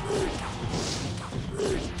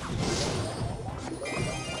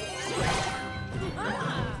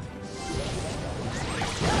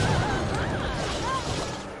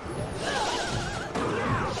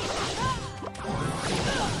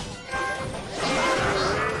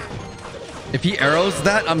 If he arrows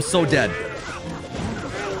that, I'm so dead.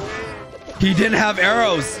 He didn't have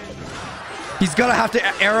arrows. He's gonna have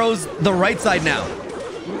to arrows the right side now.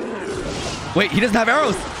 Wait, he doesn't have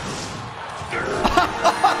arrows.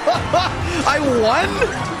 I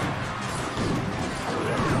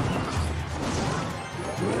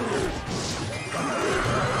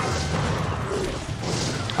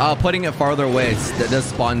won? Putting it farther away that does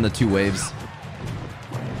spawn the two waves.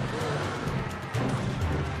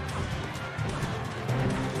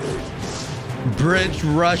 Bridge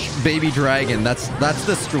rush Baby Dragon. That's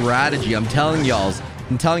the strategy. I'm telling y'all.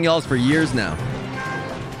 I'm telling y'all for years now.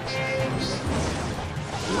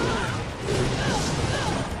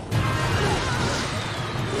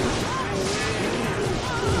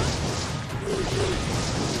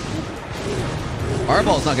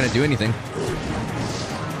 Fireball's not going to do anything.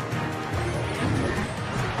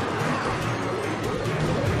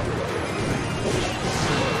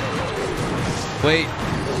 Wait.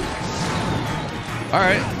 All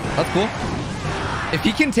right, that's cool. If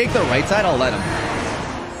he can take the right side, I'll let him.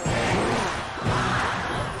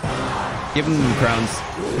 Give him the crowns.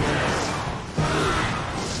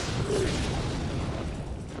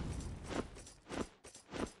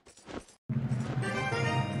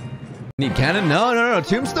 Need cannon? No.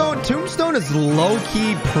 Tombstone is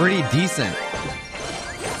low-key pretty decent.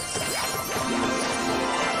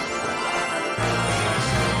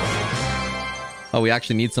 Oh, we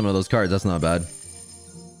actually need some of those cards. That's not bad.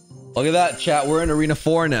 Look at that, chat. We're in Arena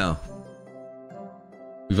 4 now.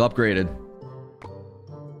 We've upgraded.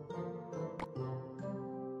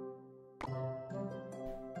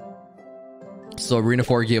 So Arena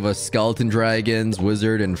 4 gave us Skeleton Dragons,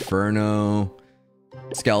 Wizard, Inferno,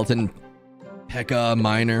 Skeleton, P.E.K.K.A,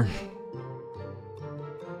 Miner.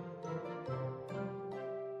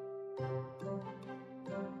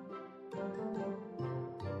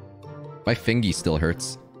 My fingy still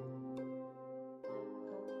hurts.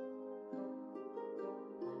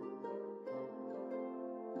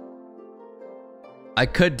 I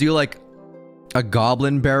could do like a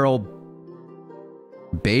Goblin Barrel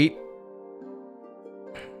bait.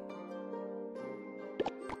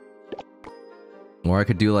 Or I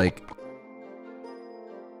could do like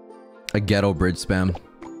a Ghetto Bridge spam.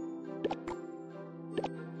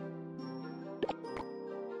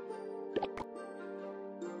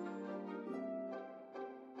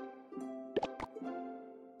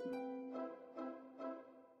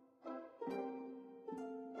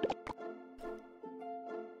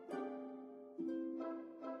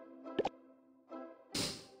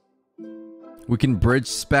 We can bridge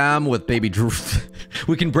spam with Baby Drew.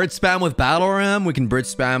 We can bridge spam with Battle Ram. We can bridge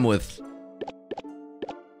spam with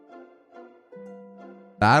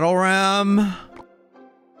Battle Ram.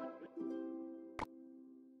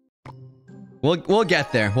 We'll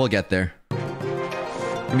get there. We'll get there.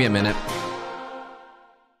 Give me a minute.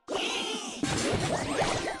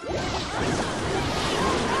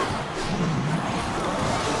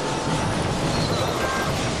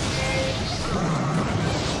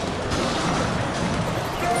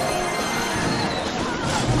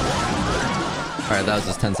 right, that was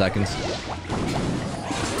just 10 seconds.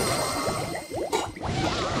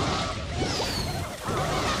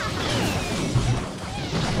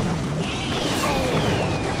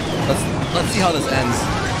 Let's see how this ends.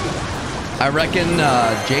 I reckon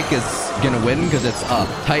Jake is gonna win because it's a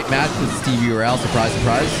tight match with Stevie Urel. Surprise,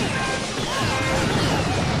 surprise.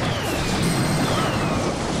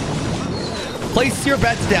 Place your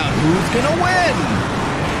bets down. Who's gonna win?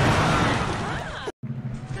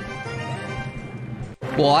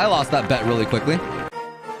 Well, I lost that bet really quickly.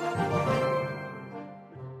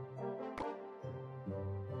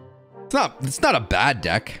 It's not a bad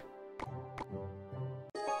deck.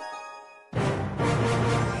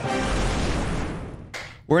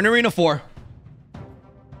 We're in Arena 4.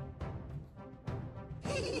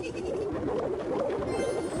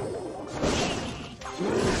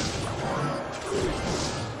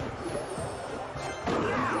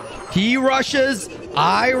 He rushes,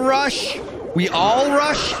 I rush, we all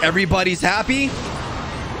rush, everybody's happy.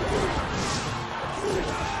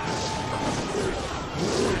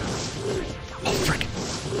 Oh, frick.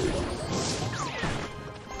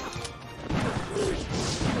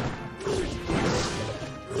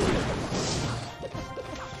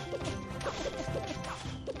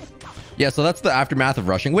 Yeah, so that's the aftermath of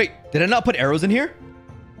rushing. Wait, did I not put arrows in here?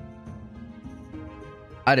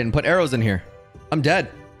 I didn't put arrows in here. I'm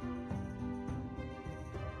dead.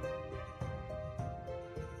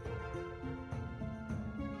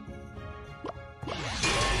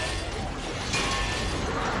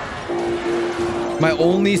 My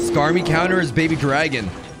only Skarmy counter is Baby Dragon.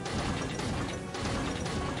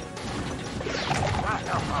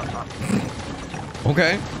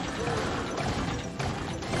 Okay.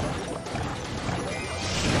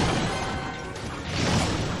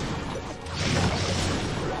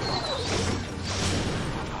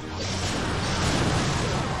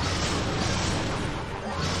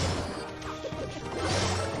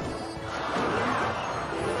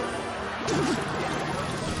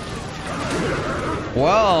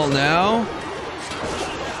 Well, now,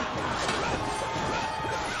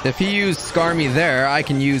 if he used Skarmy there, I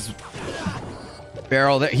can use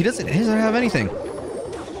Barrel there. He doesn't have anything.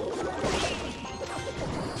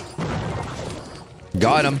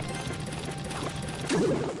 Got him.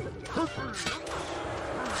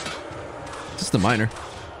 Just a minor.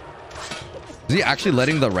 Is he actually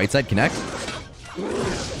letting the right side connect?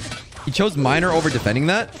 He chose minor over defending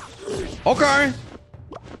that? Okay.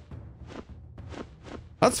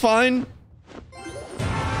 That's fine.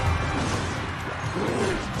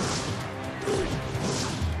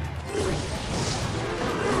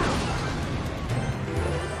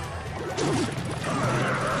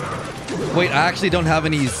 Wait, I actually don't have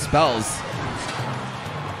any spells.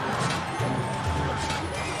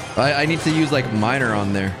 I need to use like minor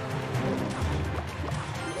on there.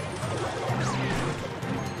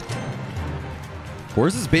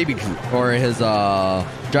 Where's his baby or his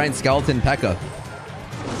giant skeleton P.E.K.K.A?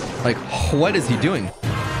 Like, what is he doing?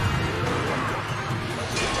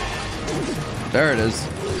 There it is.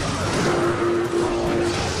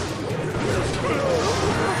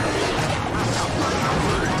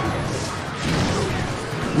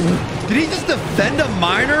 Did he just defend a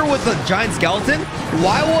minor with a giant skeleton?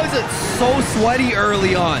 Why was it so sweaty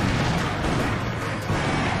early on?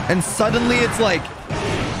 And suddenly it's like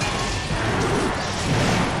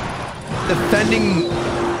defending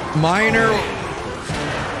minor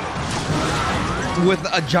with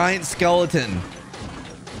a giant skeleton.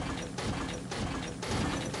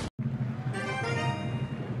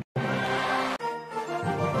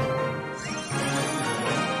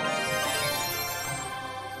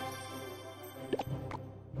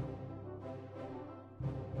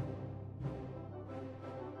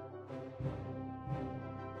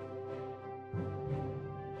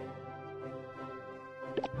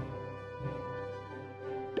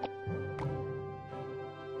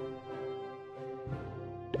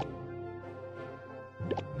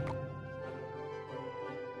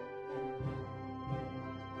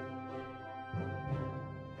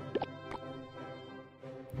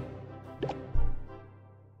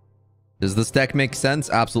 Does this deck make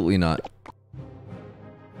sense? Absolutely not.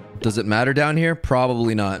 Does it matter down here?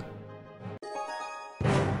 Probably not.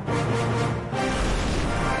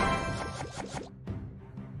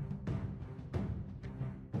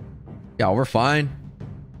 Yeah, we're fine.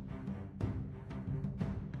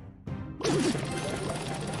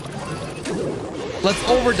 Let's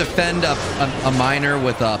over defend a minor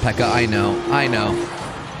with a P.E.K.K.A. I know. I know.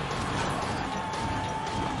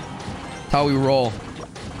 That's how we roll.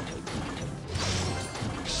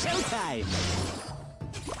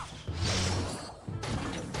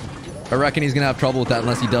 I reckon he's gonna have trouble with that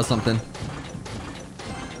unless he does something.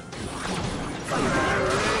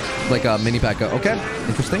 Like a mini P.E.K.K.A. Okay,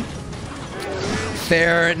 interesting.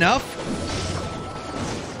 Fair enough.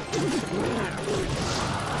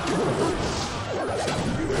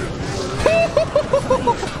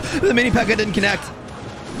 The mini P.E.K.K.A. didn't connect.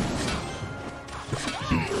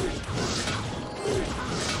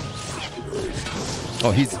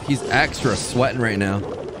 Oh, he's extra sweating right now.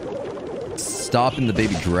 Stopping the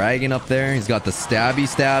baby dragon up there. He's got the stabby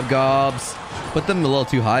stab gobs. Put them a little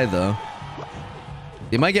too high though.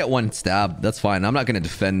 He might get one stab. That's fine. I'm not going to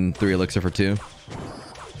defend 3 elixir for 2.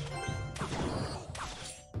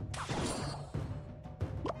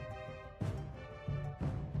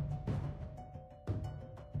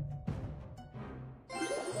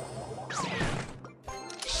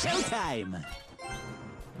 Showtime!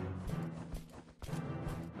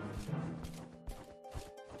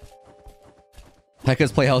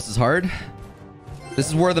 P.E.K.K.A.'s playhouse is hard. This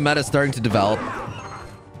is where the meta is starting to develop.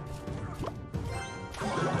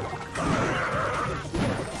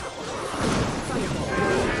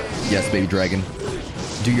 Yes, baby dragon.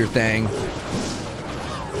 Do your thing.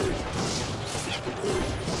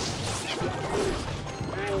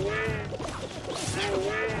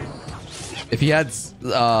 If he had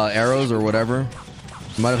arrows or whatever,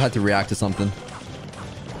 he might have had to react to something.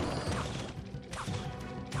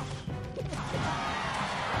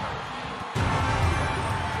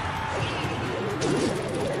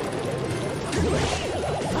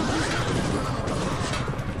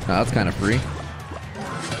 Oh, that's kind of free.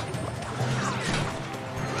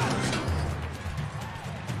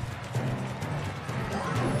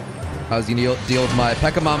 How's he deal with my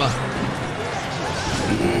P.E.K.K.A. mama?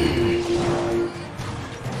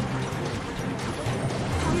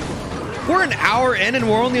 We're an hour in and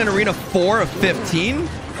we're only on arena 4 of 15.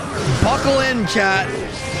 Buckle in, chat.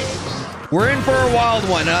 We're in for a wild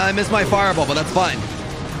one. I missed my fireball, but that's fine.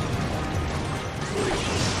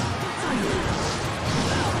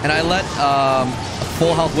 And I let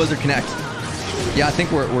full health wizard connect. Yeah, I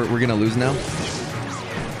think we're gonna lose now.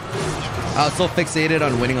 I was so fixated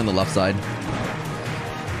on winning on the left side.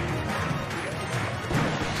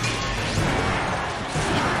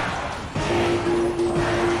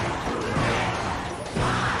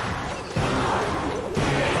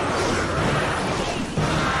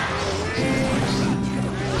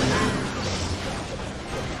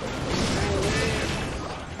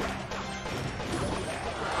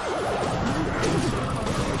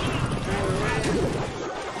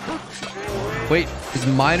 Wait, his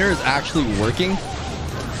miner is actually working?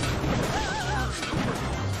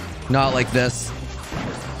 Not like this.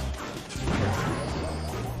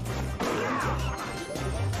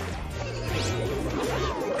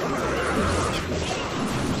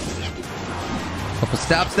 Couple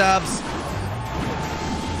stabs.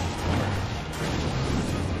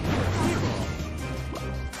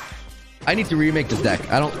 I need to remake this deck.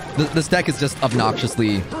 This deck is just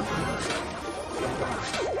obnoxiously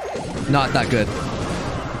not that good.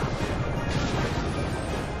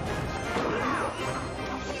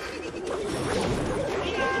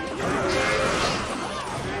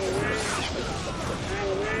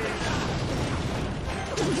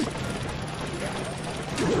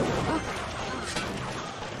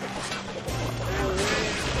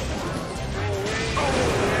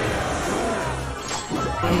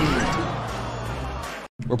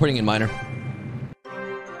 We're putting in minor.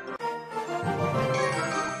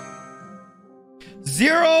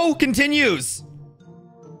 Zero continues.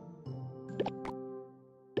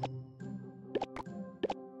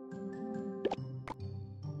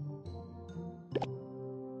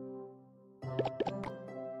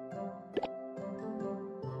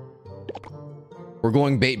 We're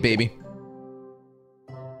going bait, baby.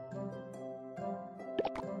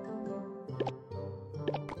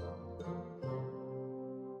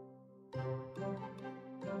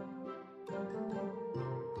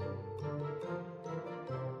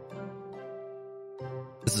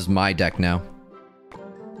 This is my deck now.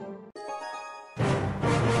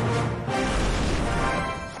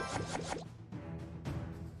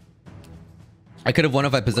 I could have won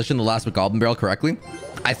if I positioned the last Goblin Barrel correctly.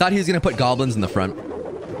 I thought he was going to put goblins in the front.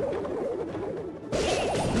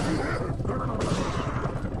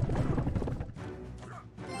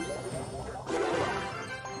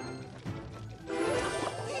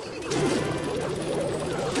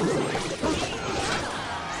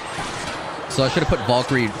 So I should have put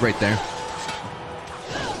Valkyrie right there.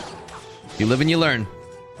 You live and you learn.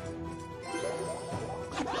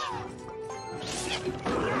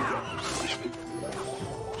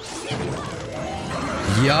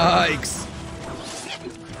 Yikes.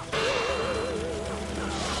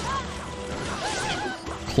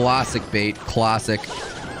 Classic bait. Classic.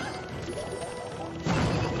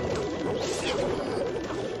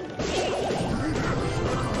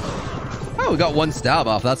 Oh, we got one stab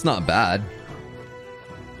off. That's not bad.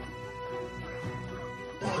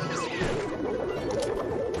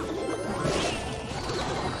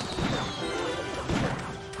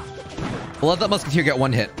 We'll let that musketeer get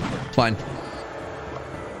one hit. It's fine.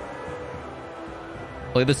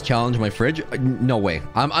 Play this challenge in my fridge? No way.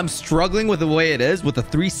 I'm struggling with the way it is with a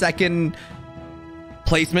 3-second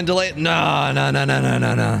placement delay. No.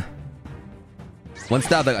 One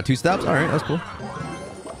stab. I got 2 stabs. All right, that's cool.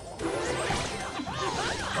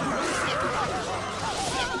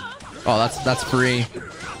 Oh, that's free.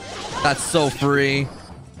 That's so free.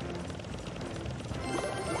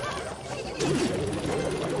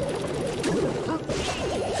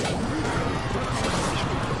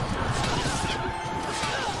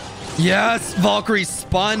 Yes, Valkyrie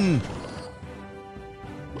spun.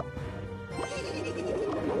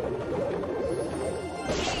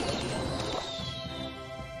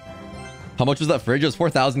 How much was that fridge? It was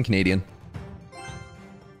 4,000 Canadian.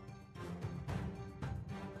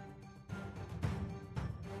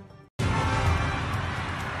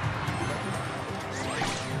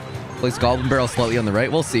 Place Goblin Barrel slightly on the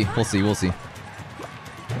right. We'll see. We'll see. We'll see.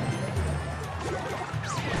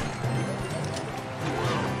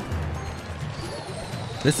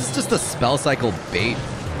 This is just a spell cycle bait.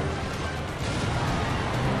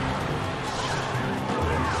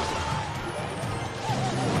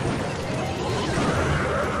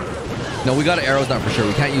 No, we got arrows now for sure.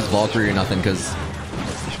 We can't use Valkyrie or nothing because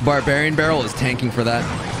Barbarian Barrel is tanking for that.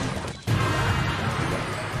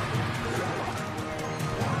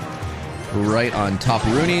 Right on top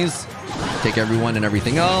Roonies. Take everyone and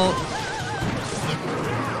everything out.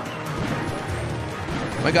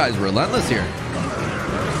 My guy's relentless here.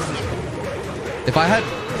 If I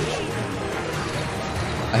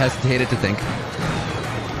hesitated to think.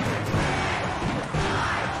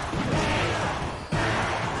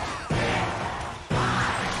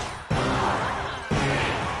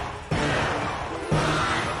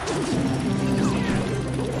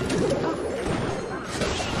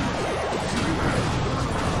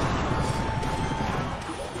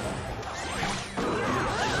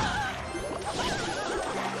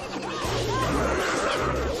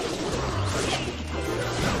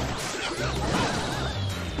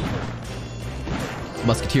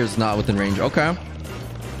 Musketeer's not within range. Okay.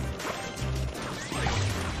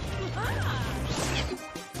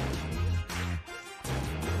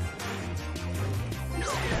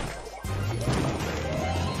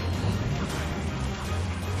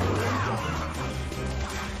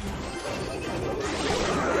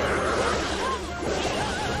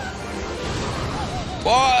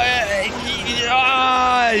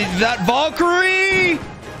 That Valkyrie!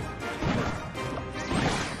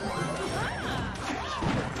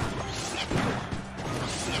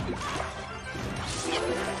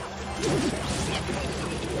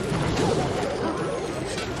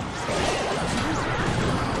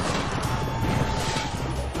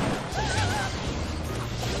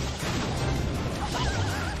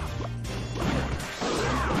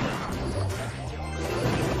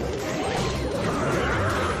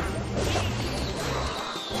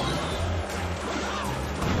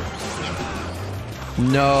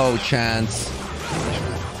 No chance.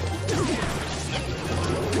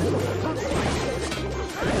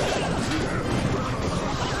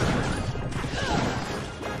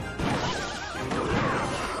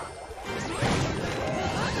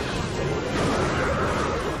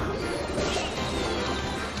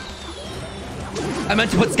 I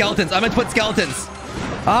meant to put skeletons.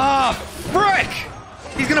 Ah, frick!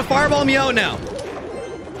 He's gonna fireball me out now.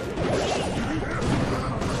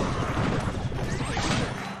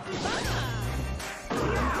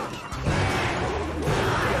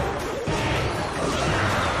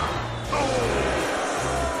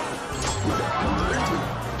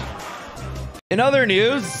 In other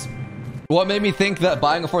news, what made me think that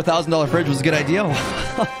buying a $4,000 fridge was a good idea?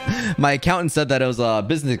 My accountant said that it was a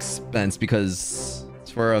business expense because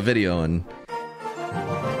it's for a video and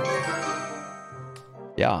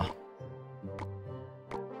yeah.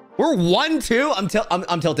 We're 1-2.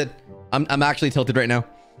 I'm tilted. I'm actually tilted right now.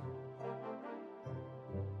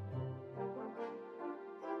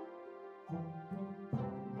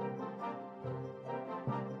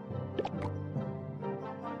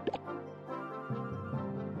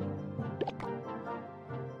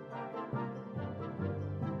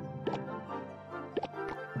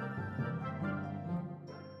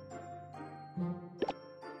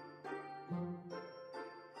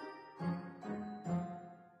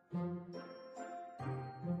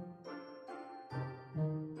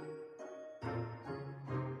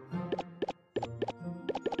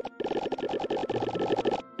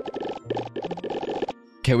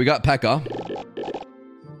 Okay, we got P.E.K.K.A.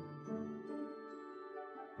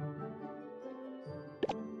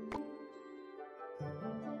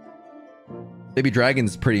 Baby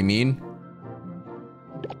Dragon's pretty mean.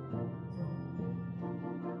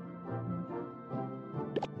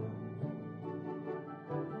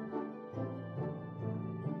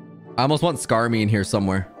 I almost want Skarmy in here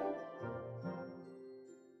somewhere.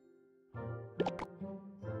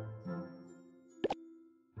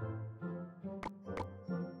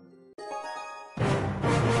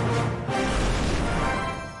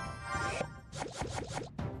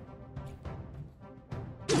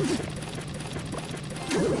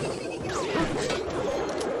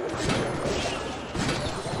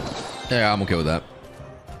 Yeah, I'm okay with that.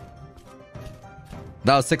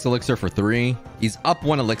 That was 6 elixir for 3. He's up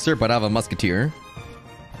 1 elixir, but I have a musketeer.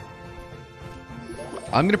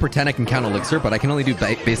 I'm gonna pretend I can count elixir, but I can only do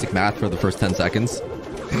basic math for the first 10 seconds.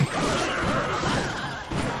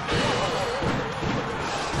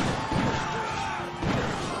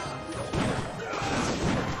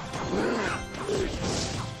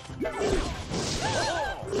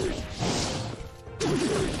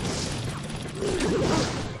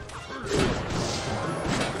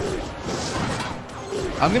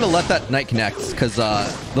 I'm gonna let that knight connect because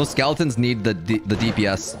those skeletons need the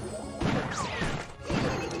DPS.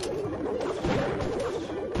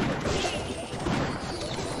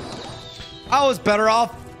 I was better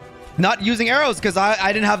off not using arrows because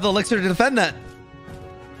I didn't have the elixir to defend that.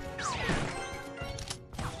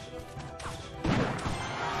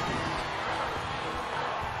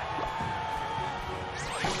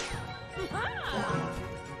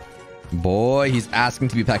 Boy, he's asking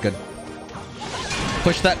to be P.E.K.K.A.'d.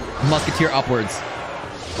 Push that musketeer upwards.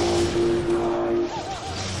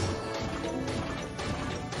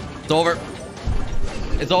 It's over.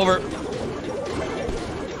 It's over.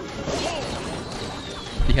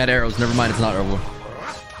 He had arrows. Never mind, it's not over.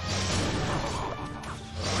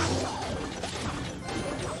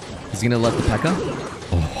 He's gonna let the P.E.K.K.A.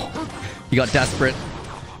 Oh, he got desperate.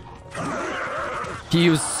 He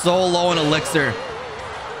was so low on elixir.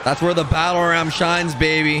 That's where the battle ram shines,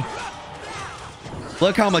 baby.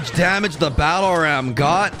 Look how much damage the battle ram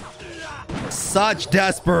got. Such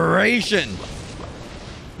desperation.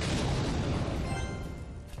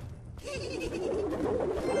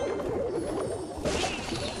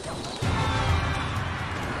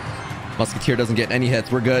 Musketeer doesn't get any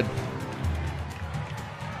hits. We're good.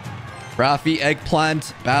 Rafi,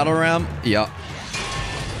 eggplant, battle ram. Yeah.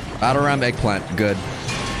 Battle ram, eggplant. Good.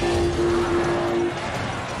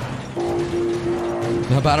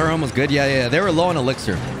 The battle ram was good. Yeah. They were low on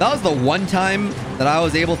elixir. That was the one time that I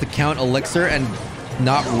was able to count elixir and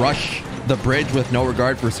not rush the bridge with no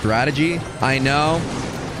regard for strategy. I know.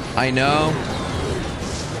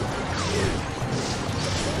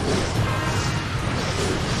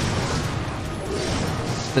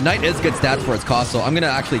 The knight is good stats for its cost, so I'm gonna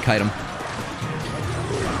actually kite him.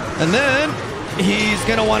 And then he's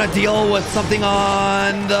gonna want to deal with something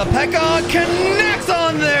on the P.E.K.K.A. Connects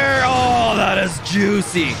on there. Oh, that is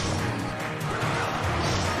juicy.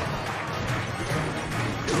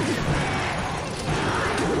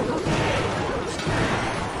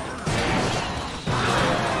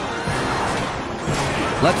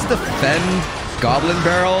 Let's defend Goblin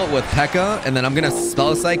Barrel with P.E.K.K.A. and then I'm gonna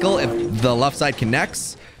spell cycle if the left side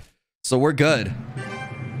connects. So we're good.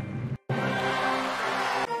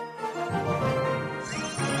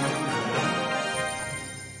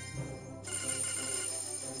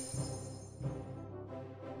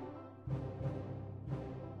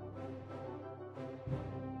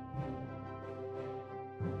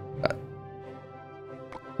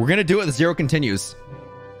 We're gonna do it with 0 continues.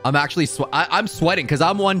 I'm actually I'm sweating because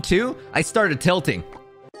I'm 1-2. I started tilting.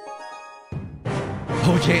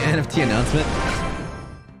 OJ NFT announcement.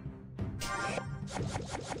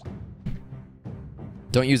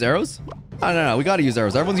 Don't use arrows? I don't know. We gotta use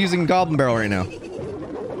arrows. Everyone's using Goblin Barrel right now.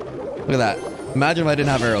 Look at that. Imagine if I didn't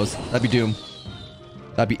have arrows. That'd be doom.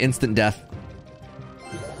 That'd be instant death.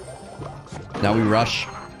 Now we rush.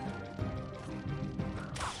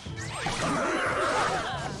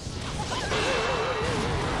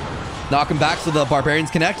 Knock him back so the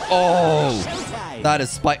barbarians connect. Oh, that is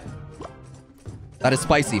spicy.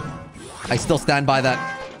 I still stand by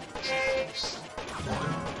that.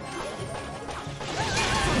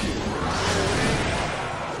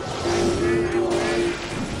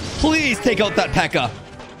 Please take out that P.E.K.K.A.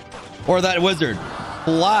 or that wizard.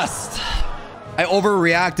 Blast. I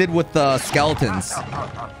overreacted with the skeletons.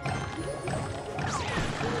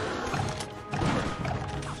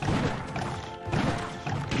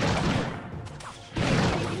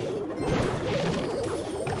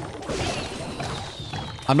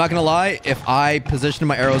 I'm not gonna lie, if I positioned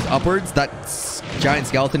my arrows upwards, that giant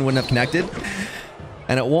skeleton wouldn't have connected.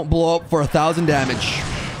 And it won't blow up for 1,000 damage.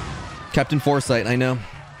 Captain Foresight, I know.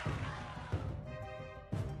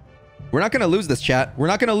 We're not gonna lose this, chat. We're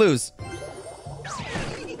not gonna lose.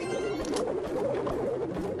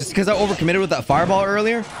 Just because I overcommitted with that fireball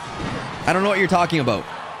earlier? I don't know what you're talking about.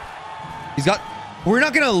 He's got... We're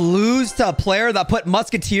not gonna lose to a player that put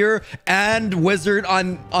Musketeer and Wizard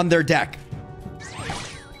on their deck.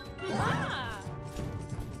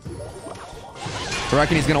 I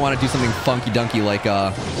reckon he's gonna want to do something funky dunky like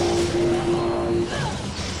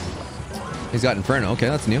he's got Inferno. Okay,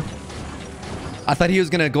 that's new. I thought he was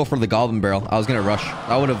gonna go for the Goblin Barrel. I was gonna rush.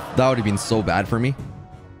 That would have been so bad for me.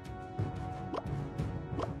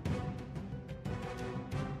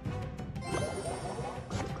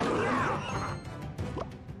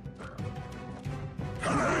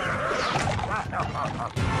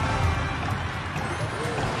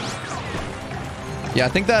 Yeah, I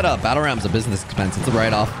think that battle ram's a business expense. It's a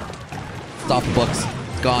write-off. It's off the books.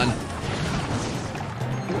 It's gone.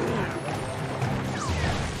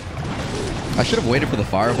 I should have waited for the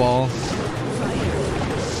fireball.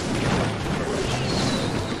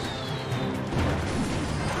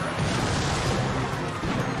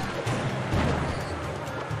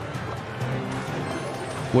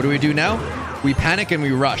 What do we do now? We panic and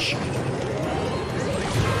we rush.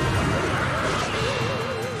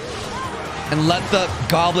 And let the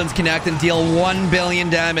goblins connect and deal 1 billion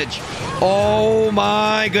damage. Oh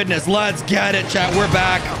my goodness. Let's get it, chat. We're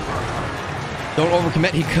back. Don't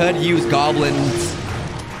overcommit. He could use goblins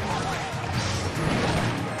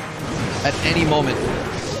at any moment.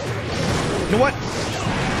 You know what?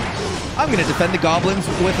 I'm going to defend the goblins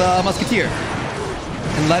with a Musketeer.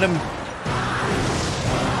 And let him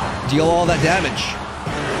deal all that damage.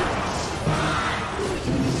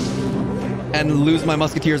 And lose my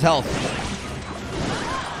Musketeer's health.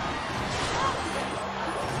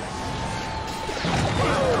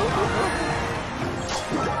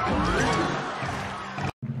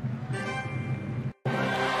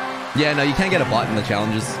 Yeah, no, you can't get a bot in the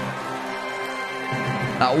challenges.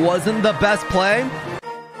 That wasn't the best play,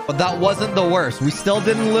 but that wasn't the worst. We still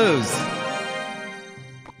didn't lose.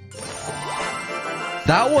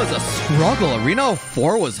 That was a struggle. Arena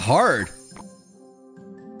 4 was hard.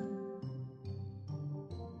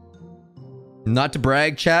 Not to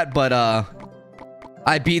brag, chat, but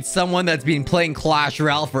I beat someone that's been playing Clash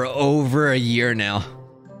Royale for over a year now.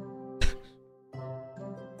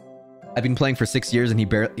 I've been playing for 6 years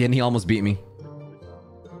and he almost beat me.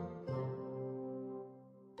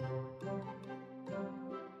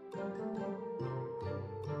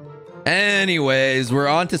 Anyways, we're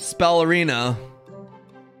on to Spell Arena.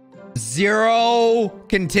 0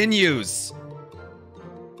 continues.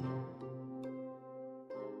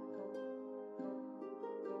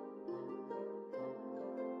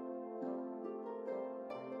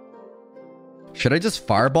 Should I just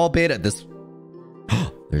fireball bait at this?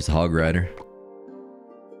 There's Hog Rider.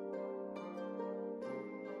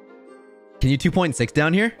 Can you 2.6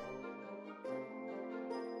 down here?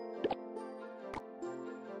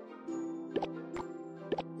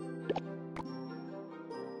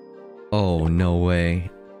 Oh, no way.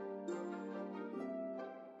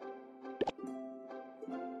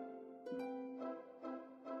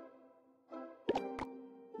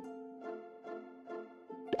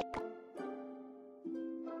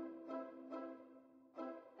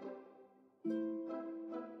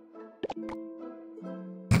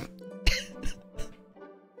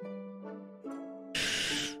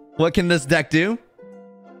 What can this deck do?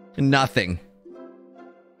 Nothing.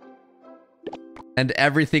 And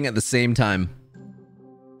everything at the same time.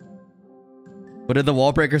 What did the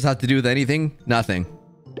wall breakers have to do with anything? Nothing.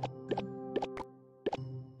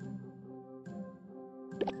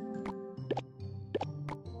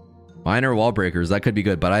 Minor wall breakers, that could be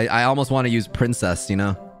good, but I almost want to use Princess, you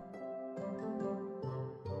know?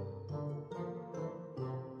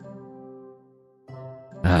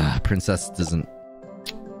 Princess doesn't...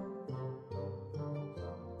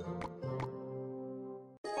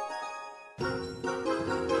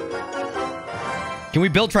 Can we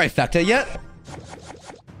build Trifecta yet?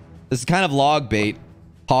 This is kind of log bait.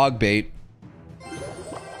 Hog bait.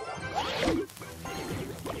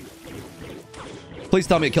 Please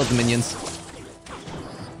tell me it killed the minions.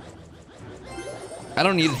 I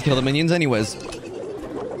don't need it to kill the minions anyways.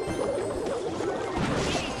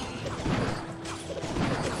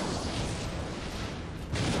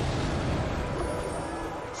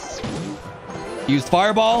 Used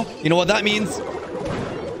fireball. You know what that means?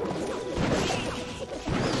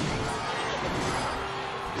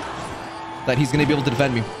 that he's gonna be able to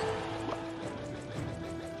defend me.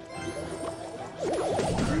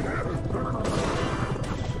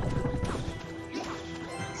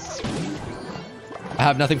 I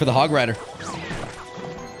have nothing for the Hog Rider.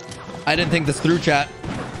 I didn't think this through, chat.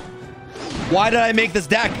 Why did I make this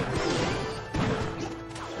deck?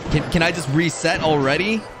 Can I just reset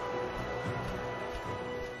already?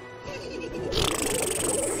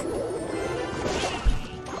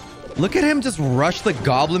 Look at him just rush the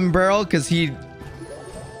Goblin Barrel because he...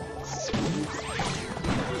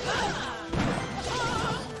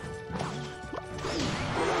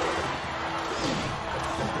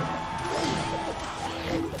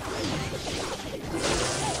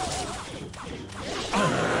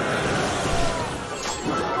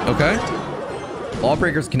 Okay.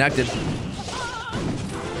 Lawbreaker's connected.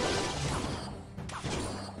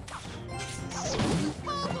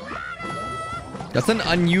 That's an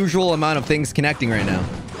unusual amount of things connecting right now.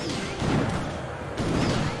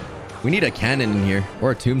 We need a cannon in here.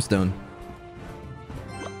 Or a tombstone.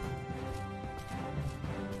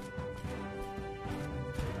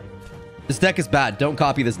 This deck is bad. Don't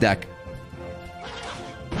copy this deck.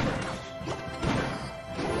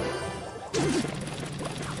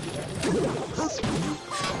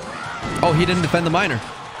 Oh, he didn't defend the miner.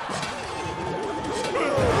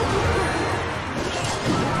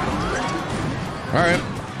 All right.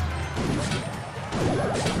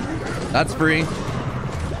 That's free.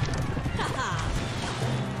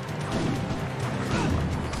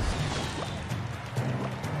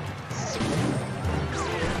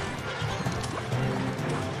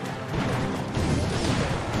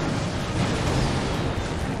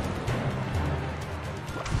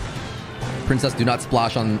 Princess, do not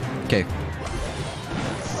splash on... Okay.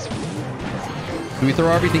 Do we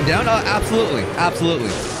throw everything down? Absolutely.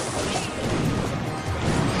 Absolutely.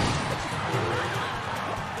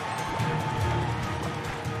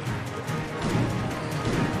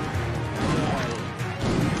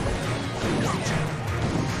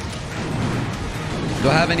 Do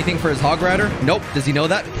I have anything for his Hog Rider? Nope. Does he know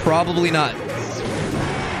that? Probably not.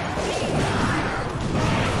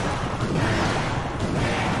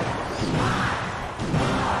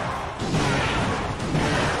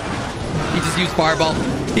 He just used Fireball.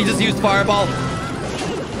 He just used Fireball.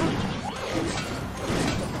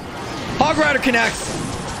 Hog Rider connects.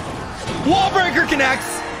 Wallbreaker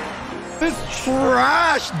connects. This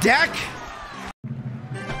trash deck.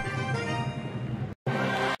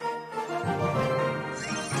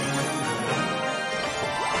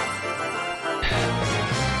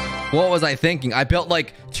 What was I thinking? I built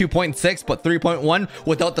like 2.6, but 3.1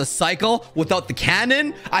 without the cycle, without the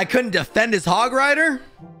cannon. I couldn't defend his Hog Rider.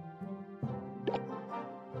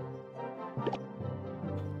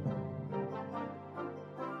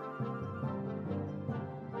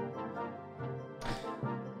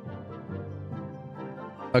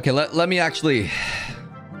 Okay, let me actually...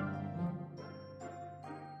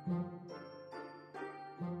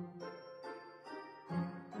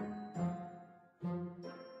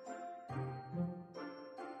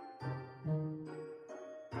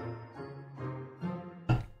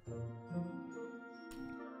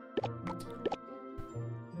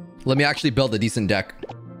 Let me actually build a decent deck.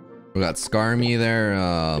 We got Skarmy there.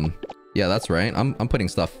 Yeah, that's right. I'm putting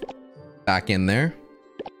stuff back in there.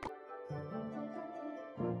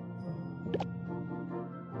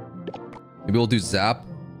 Maybe we'll do Zap.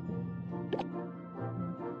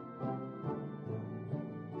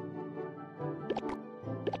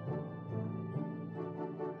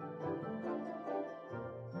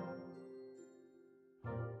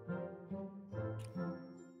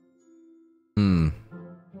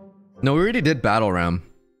 No, we already did Battle Ram.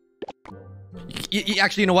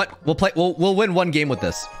 Actually, you know what? We'll win one game with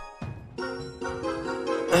this.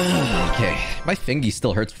 Okay. My fingy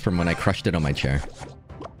still hurts from when I crushed it on my chair.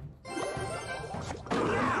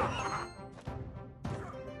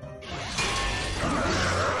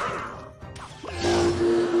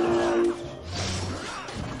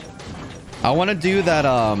 I want to do that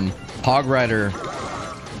Hog Rider.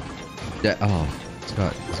 Yeah, oh,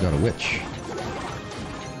 it's got a witch.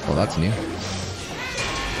 Oh, that's new.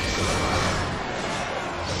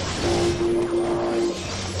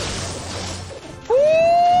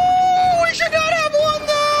 Ooh, we should not have won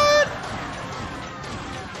that!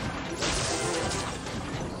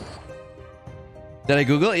 Did I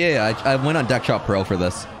Google it? Yeah, I went on Deck Shop Pro for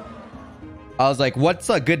this. I was like, what's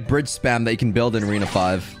a good bridge spam that you can build in Arena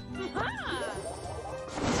 5?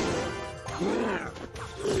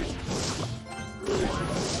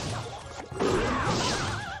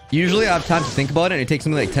 Usually I have time to think about it and it takes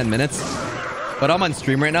me like 10 minutes. But I'm on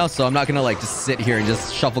stream right now, so I'm not gonna like just sit here and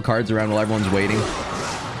just shuffle cards around while everyone's waiting.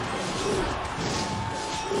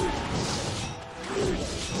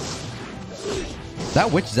 That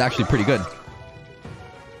witch is actually pretty good.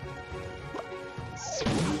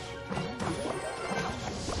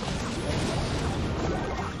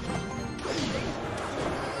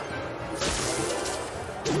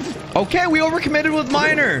 Okay, we overcommitted with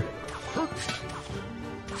minor.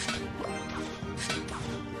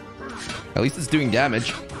 At least it's doing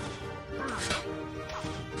damage.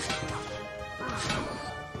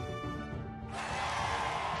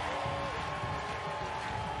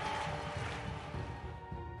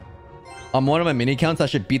 On one of my mini accounts, I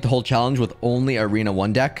should beat the whole challenge with only Arena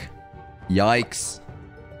 1 deck. Yikes.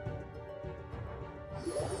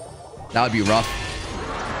 That would be rough.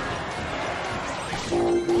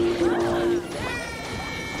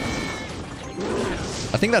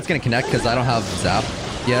 I think that's going to connect because I don't have Zap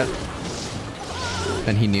yet.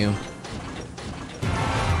 And he knew.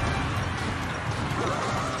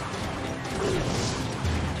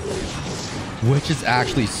 Which is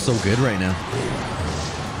actually so good right now.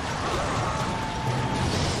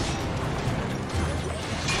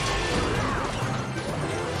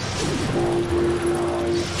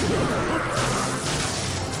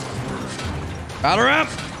 Battle ramp!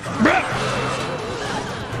 Rip!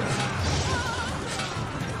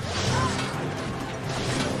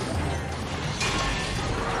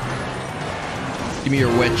 Give me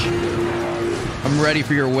your witch. I'm ready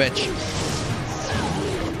for your witch.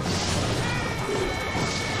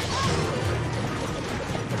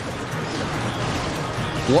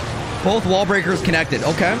 Both wall breakers connected.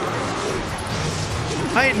 Okay.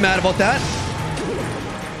 I ain't mad about that.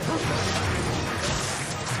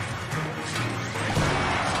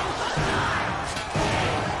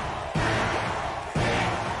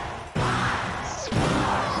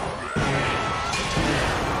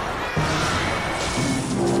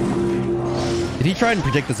 Did he try and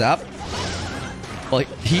predict the zap? Well,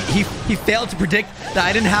 he failed to predict that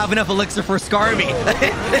I didn't have enough elixir for Scarby.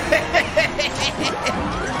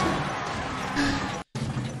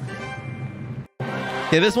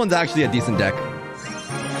 Okay, this one's actually a decent deck.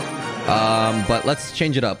 But let's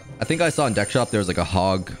change it up. I think I saw in deck shop there was like a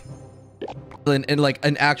hog. In like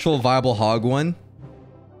an actual viable hog one.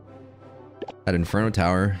 At Inferno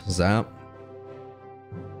Tower. Zap.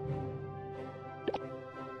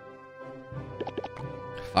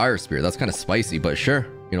 Fire Spear. That's kind of spicy, but sure.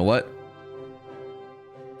 You know what?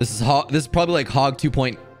 This is probably like hog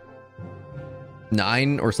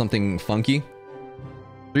 2.9 or something funky.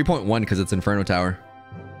 3.1 because it's Inferno Tower.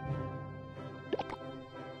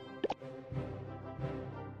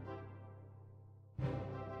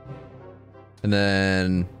 And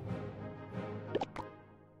then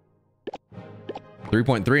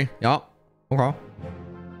 3.3. Yeah. Okay.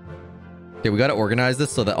 Okay, we got to organize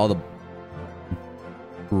this so that all the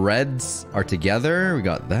reds are together. We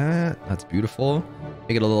got that. That's beautiful.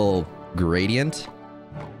 Make it a little gradient.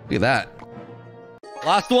 Look at that.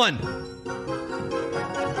 Last one.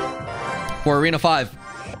 For Arena 5.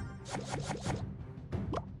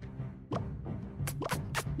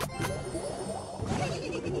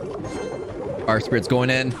 Our Spirit's going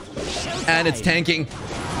in. And it's tanking.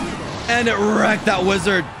 And it wrecked that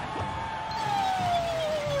wizard.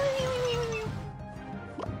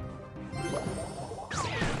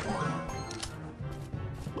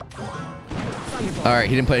 Alright,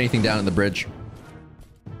 he didn't put anything down in the bridge.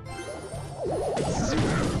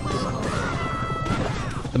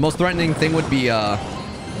 The most threatening thing would be,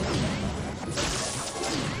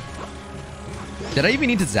 Did I even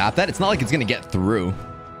need to zap that? It's not like it's gonna get through.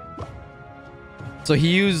 So he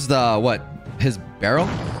used, what? His barrel?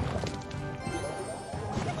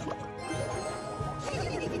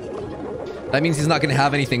 That means he's not gonna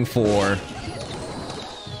have anything for...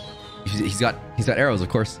 He's got arrows, of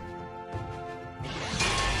course.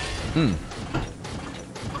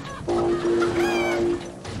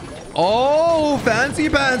 Oh, fancy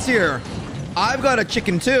pants here. I've got a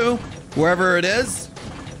chicken too, wherever it is.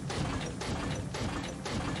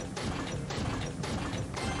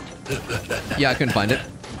 Yeah, I couldn't find it.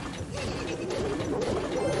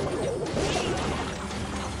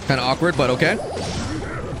 Kind of awkward, but okay.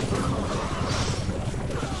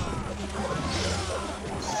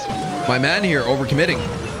 My man here overcommitting.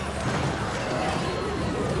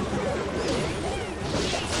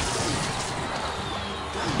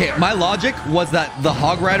 Okay, my logic was that the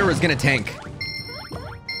Hog Rider is gonna tank.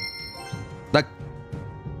 Like,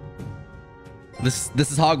 this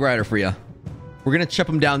is Hog Rider for you. We're gonna chip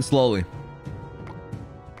him down slowly.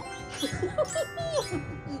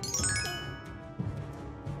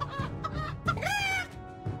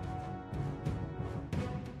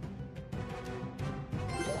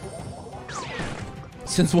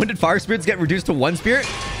 Since when did fire spirits get reduced to 1 spirit?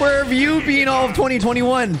 Where have you been all of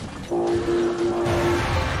 2021?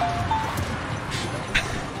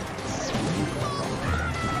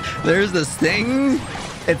 There's this thing.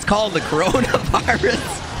 It's called the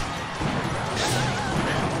coronavirus.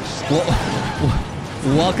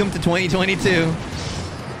 Welcome to 2022.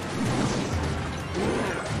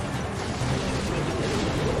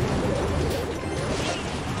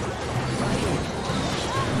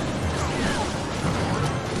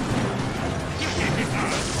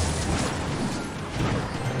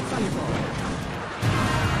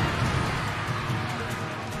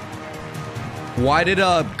 Why did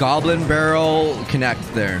a goblin barrel connect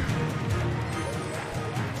there?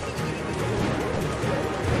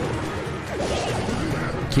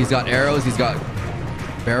 He's got arrows. He's got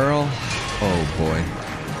barrel. Oh boy.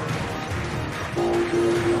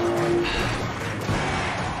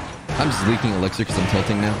 I'm just leaking elixir because I'm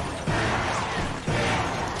tilting now.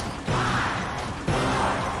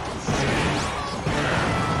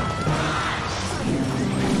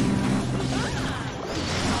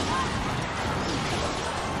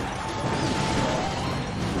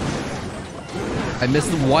 I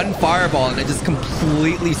missed one fireball and it just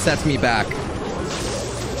completely sets me back.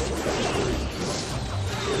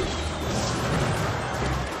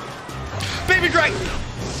 Baby Drake!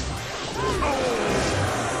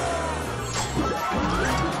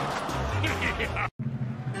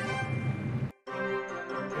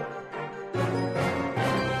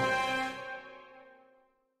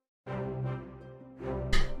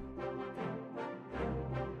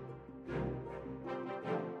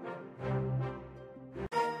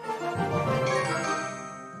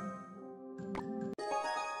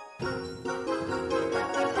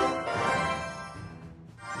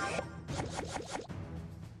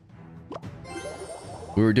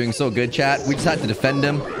 We were doing so good, chat. We just had to defend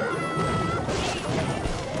him.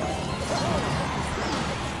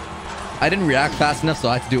 I didn't react fast enough, so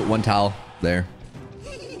I had to do it one towel there.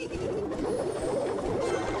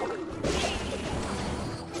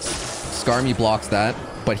 Skarmy blocks that,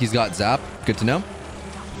 but he's got zap. Good to know.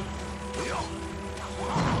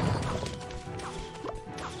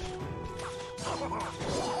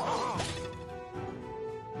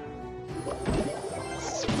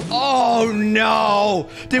 Oh no!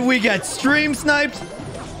 Did we get stream sniped?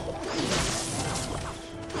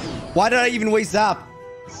 Why did I even waste zap?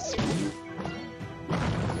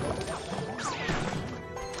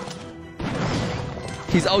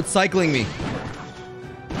 He's outcycling me.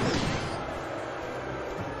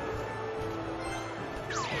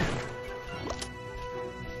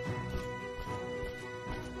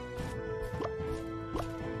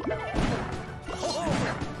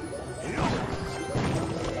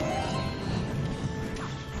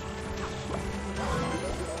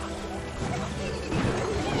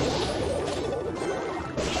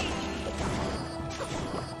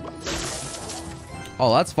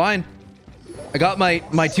 Oh, that's fine. I got my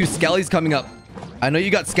two skellies coming up. I know you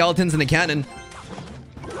got skeletons in the cannon.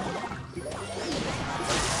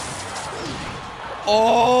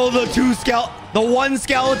 Oh, the one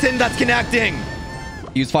skeleton that's connecting.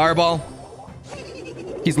 Use fireball.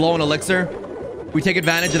 He's low on elixir. We take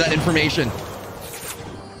advantage of that information.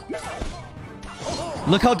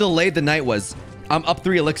 Look how delayed the night was. I'm up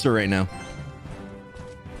 3 elixir right now.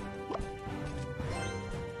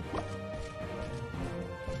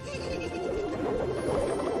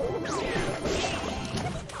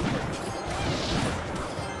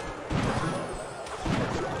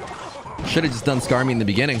 Should have just done Skarmy in the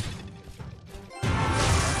beginning.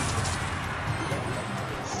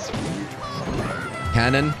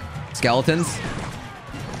 Cannon. Skeletons.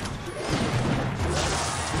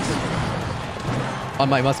 On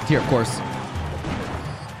my musketeer, of course.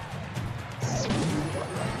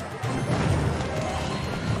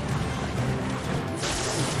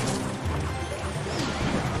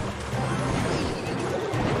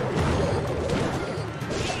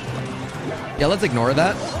 Yeah, let's ignore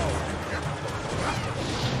that.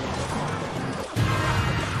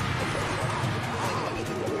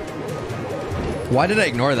 Why did I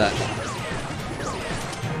ignore that?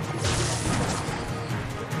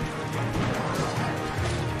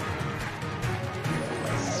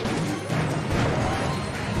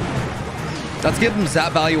 Let's give him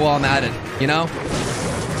zap value while I'm at it, you know?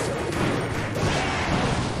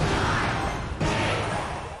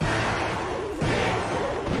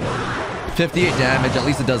 $58 damage, at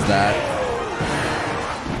least it does that.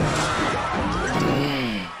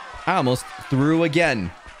 I almost threw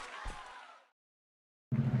again.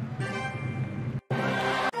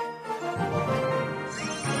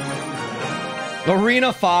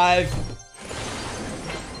 Arena 5.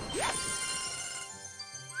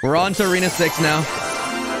 We're on to Arena 6 now.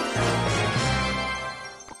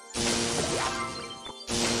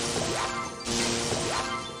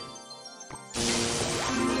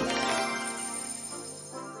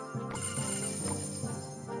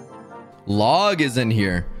 Log is in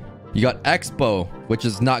here. You got Expo, which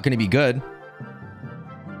is not going to be good.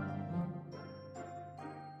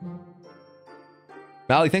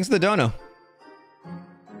 Mally, thanks for the dono.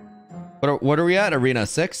 What are we at? Arena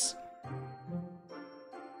 6?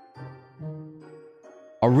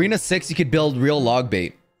 Arena 6, you could build real log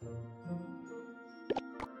bait.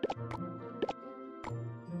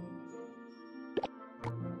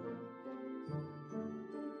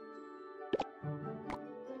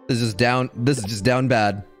 This is just down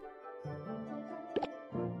bad.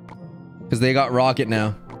 Because they got rocket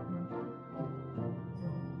now.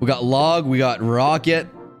 We got log, we got rocket.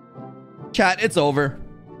 Chat, it's over.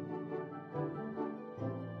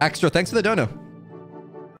 Extra, thanks for the dono.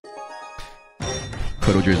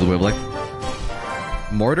 Kodo Drizzle Wave like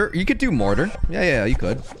mortar. You could do mortar. Yeah, you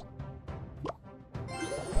could.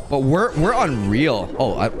 But we're on real.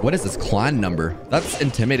 Oh, what is this clan number? That's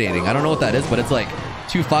intimidating. I don't know what that is, but it's like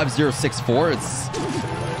 25064. It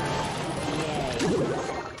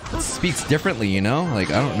speaks differently, you know? Like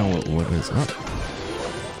I don't know what is up.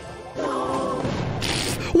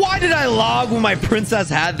 Why did I log when my princess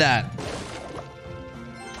had that?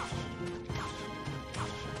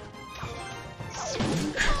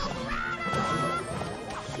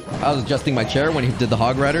 I was adjusting my chair when he did the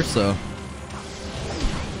hog rider, so.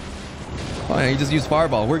 Oh yeah, he just used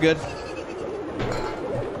fireball. We're good.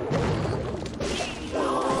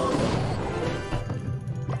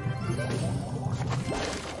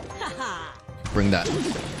 Bring that.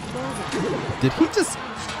 Did he just...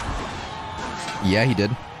 Yeah, he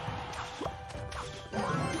did.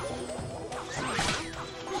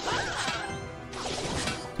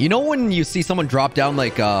 You know when you see someone drop down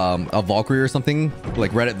like a Valkyrie or something,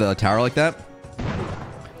 like right at the tower like that?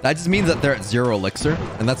 That just means that they're at 0 elixir,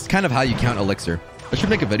 and that's kind of how you count elixir. I should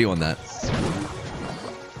make a video on that.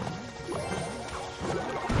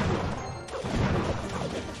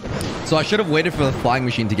 So I should have waited for the flying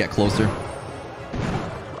machine to get closer.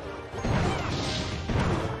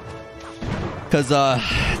 Because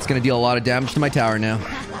it's going to deal a lot of damage to my tower now.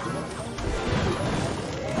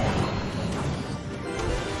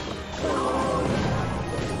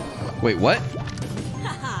 Wait, what?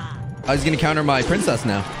 How's he going to counter my princess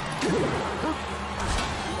now?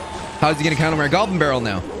 How's he going to counter my goblin barrel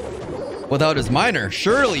now? Without his miner?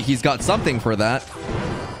 Surely he's got something for that.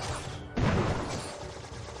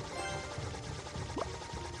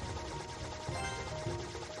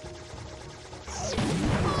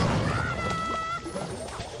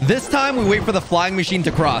 This time we wait for the flying machine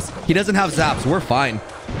to cross. He doesn't have zaps. We're fine.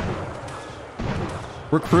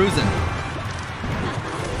 We're cruising.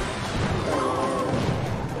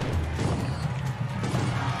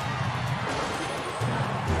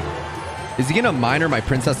 Is he gonna miner my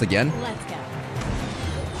princess again? Let's go.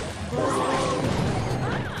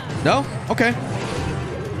 No? Okay.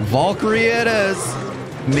 Valkyrie it is.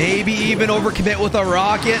 Maybe even overcommit with a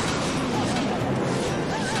rocket.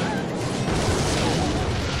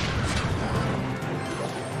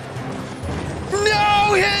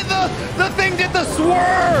 No! Hit the thing did the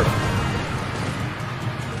swerve!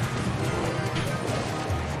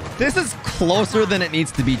 This is closer than it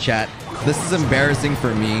needs to be, chat. This is embarrassing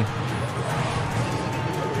for me.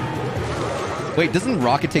 Wait, doesn't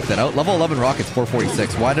Rocket take that out? Level 11 Rocket's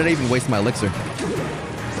 446. Why did I even waste my elixir?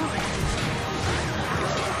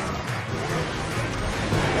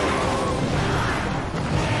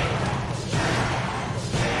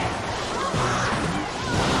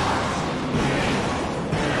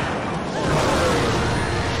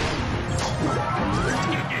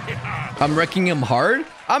 I'm wrecking him hard?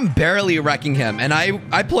 I'm barely wrecking him, and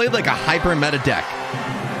I played like a hyper meta deck.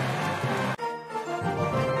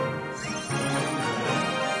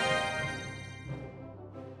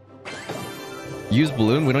 Use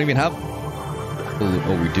balloon. We don't even have...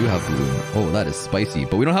 Oh, we do have balloon. Oh, that is spicy.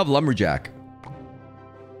 But we don't have lumberjack.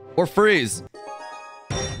 Or freeze.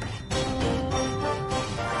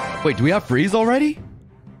 Wait, do we have freeze already?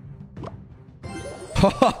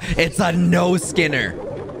 It's a no skinner.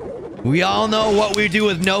 We all know what we do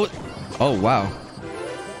with no... Oh, wow.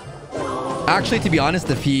 Actually, to be honest,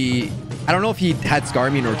 if he... I don't know if he had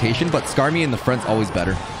Skarmy in rotation, but Skarmy in the front's always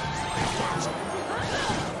better.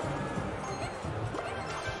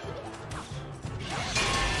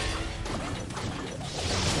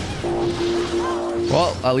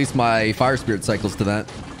 Well, at least my fire spirit cycles to that.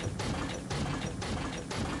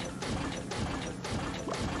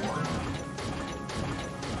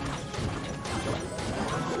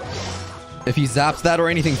 If he zaps that or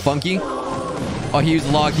anything funky. Oh, he used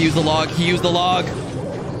the log. He used the log. He used the log.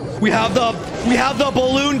 We have the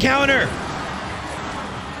balloon counter.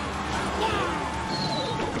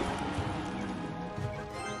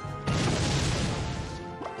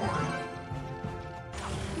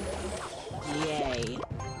 Yay.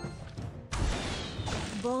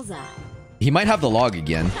 Bullseye. He might have the log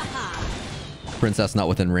again. Princess not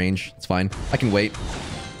within range. It's fine. I can wait.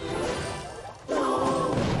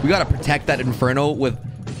 We gotta protect that Inferno with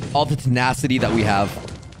all the tenacity that we have.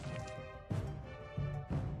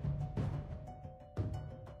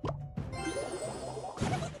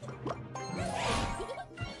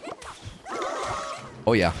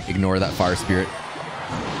 Oh yeah, ignore that fire spirit.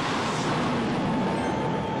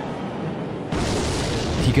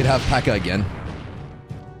 He could have P.E.K.K.A again.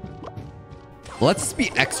 Let's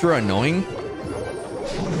be extra annoying.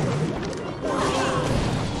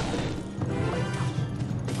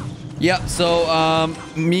 Yeah, so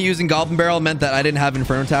me using Goblin Barrel meant that I didn't have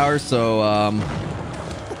Inferno Tower, so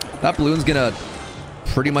that balloon's gonna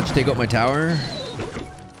pretty much take out my tower.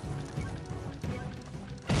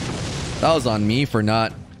 That was on me for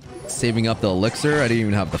not saving up the elixir. I didn't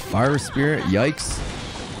even have the fire spirit. Yikes.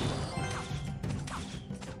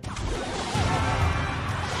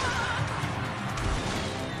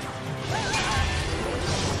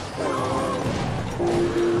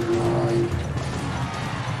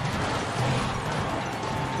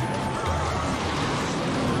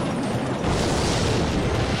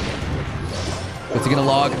 What's he gonna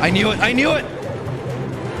log? I knew it! I knew it!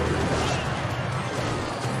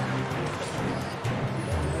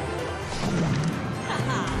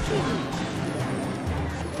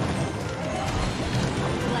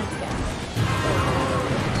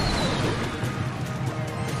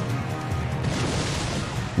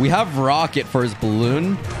 We have Rocket for his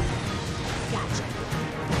balloon. Gotcha.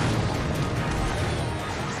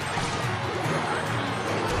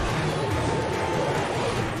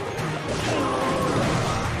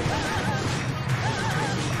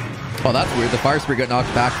 Oh, that's weird. The fire spirit got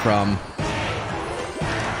knocked back from...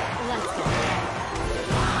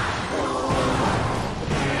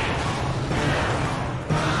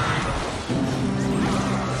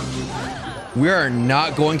 We are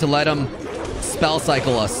not going to let him spell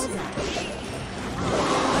cycle us.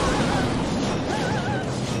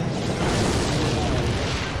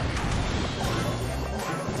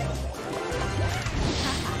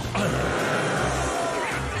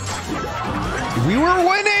 We were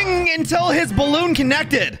winning until his balloon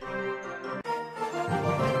connected.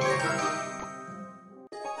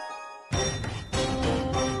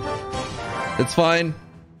 It's fine.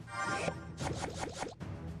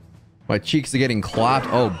 My cheeks are getting clapped.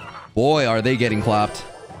 Oh boy, are they getting clapped.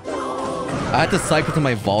 I had to cycle to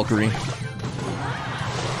my Valkyrie.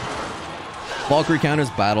 Valkyrie counters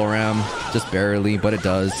battle ram. Just barely, but it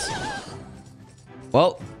does.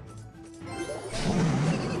 Well.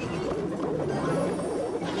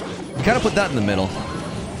 You kind of put that in the middle.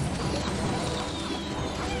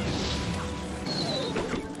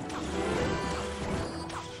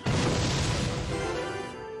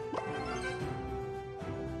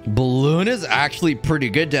 Balloon is actually pretty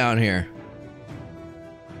good down here.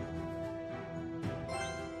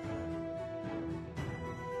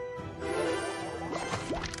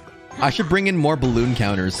 I should bring in more balloon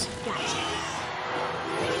counters.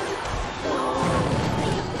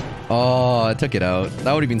 Oh, I took it out.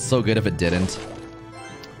 That would have been so good if it didn't.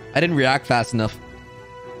 I didn't react fast enough.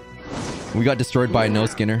 We got destroyed by a no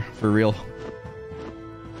skinner, for real.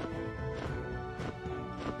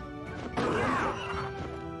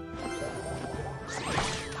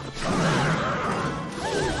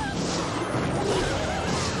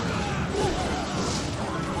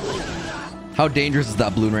 How dangerous is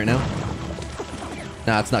that balloon right now?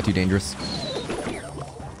 Nah, it's not too dangerous.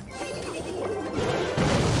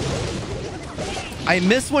 I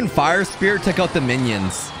miss when Fire Spirit took out the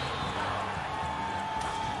minions.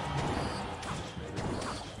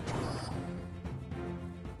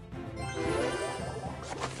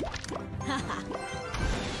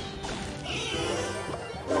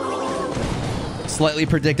 Slightly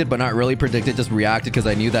predicted, but not really predicted. Just reacted because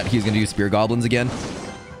I knew that he's going to use Spear Goblins again.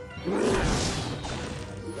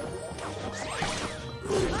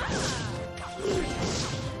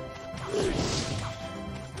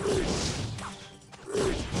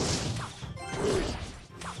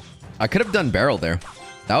 I could have done barrel there.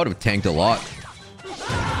 That would have tanked a lot.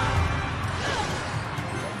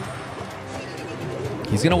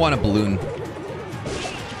 He's gonna want a balloon.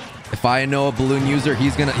 If I know a balloon user,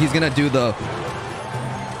 he's gonna do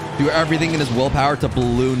everything in his willpower to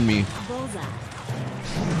balloon me.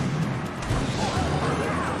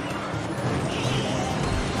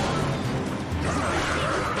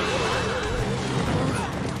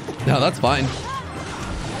 No, that's fine.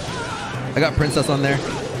 I got Princess on there.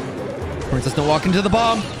 Princess, don't walk into the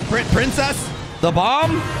bomb. Princess, the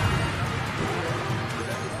bomb.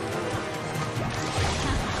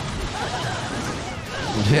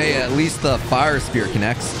 Okay, at least the fire spear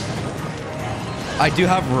connects. I do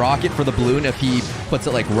have rocket for the balloon if he puts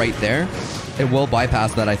it like right there. It will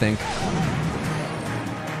bypass that, I think.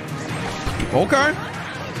 Okay.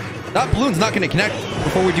 That balloon's not going to connect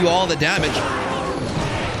before we do all the damage.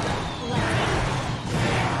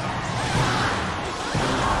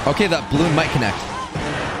 Okay, that balloon might connect.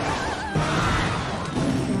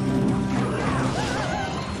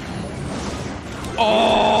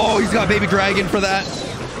 Oh, he's got Baby Dragon for that.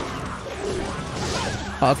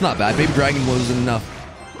 Oh, that's not bad. Baby Dragon wasn't enough.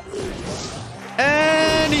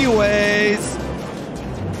 Anyways.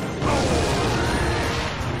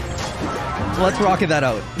 Let's rocket that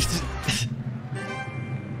out.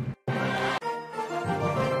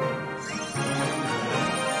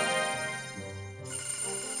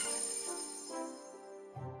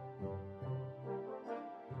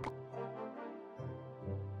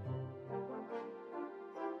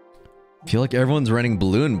 I feel like everyone's running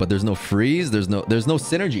balloon, but there's no freeze. There's no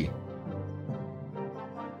synergy.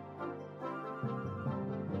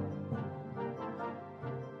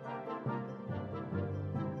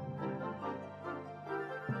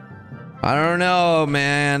 I don't know,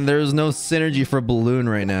 man. There's no synergy for balloon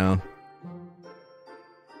right now.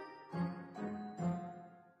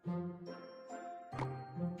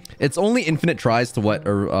 It's only infinite tries to what?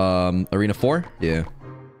 Arena 4? Yeah.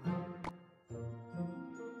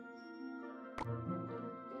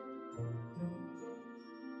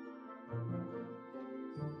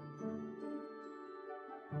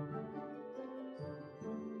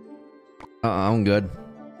 I'm good.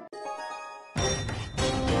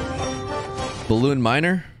 Balloon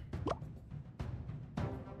miner?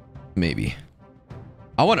 Maybe.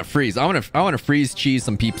 I want to freeze. I want to freeze cheese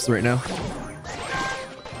some peeps right now.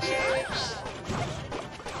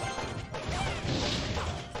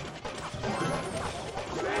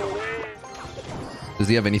 Does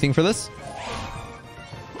he have anything for this?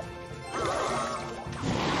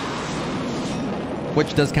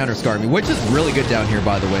 Which does counter scar me, which is really good down here,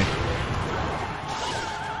 by the way.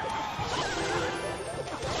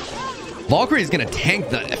 Valkyrie is gonna tank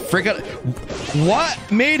the friggin'. What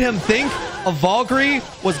made him think a Valkyrie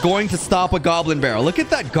was going to stop a Goblin Barrel? Look at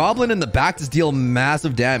that Goblin in the back to deal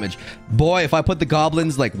massive damage. Boy, if I put the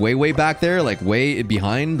Goblins like way back there, like way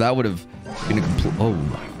behind, that would have been a complete. Oh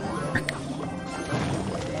my frick.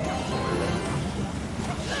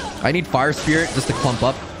 I need Fire Spirit just to clump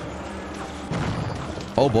up.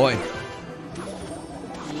 Oh boy.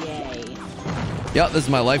 Yay. Yeah, this is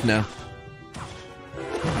my life now.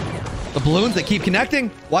 The balloons that keep connecting.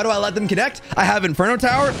 Why do I let them connect? I have Inferno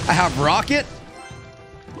Tower. I have Rocket.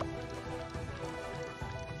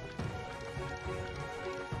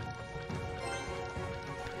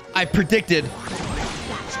 I predicted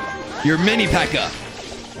your mini P.E.K.K.A.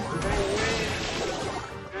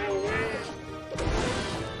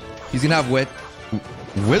 He's gonna have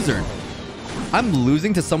Wizard. I'm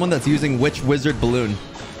losing to someone that's using Witch Wizard Balloon.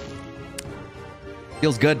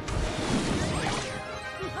 Feels good.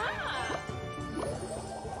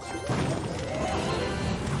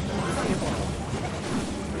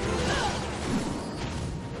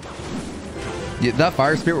 Yeah, that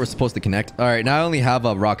Fire Spirit was supposed to connect. All right, now I only have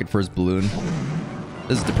a rocket for his balloon.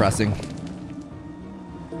 This is depressing.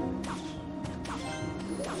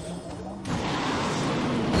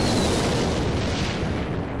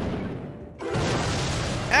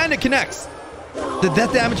 And it connects. The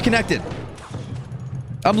death damage connected.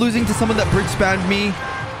 I'm losing to someone that bridge spammed me.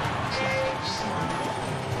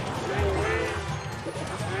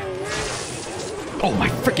 Oh my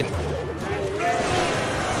freaking.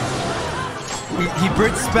 He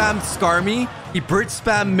bridge spammed Scar me. He bridge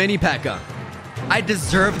spammed mini P.E.K.K.A. I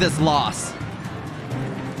deserve this loss.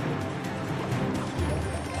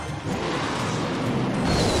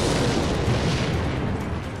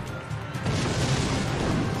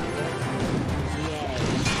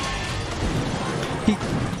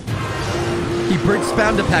 He bridge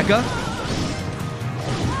spammed a P.E.K.K.A.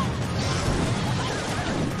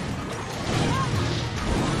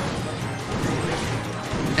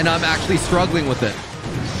 And I'm actually struggling with it.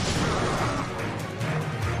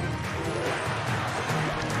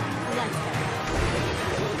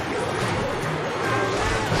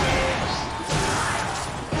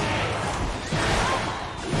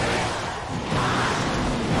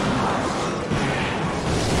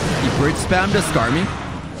 He bridge spammed a Scar me.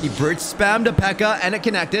 He bridge spammed a P.E.K.K.A. and it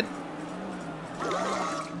connected.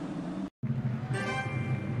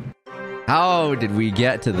 How did we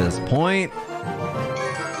get to this point?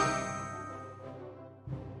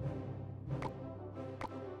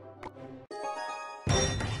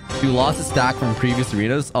 You lost a stack from previous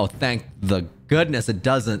arenas? Oh, thank the goodness it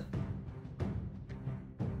doesn't.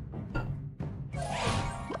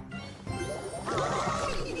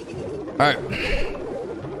 Alright.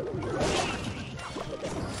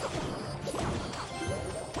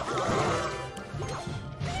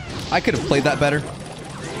 I could have played that better.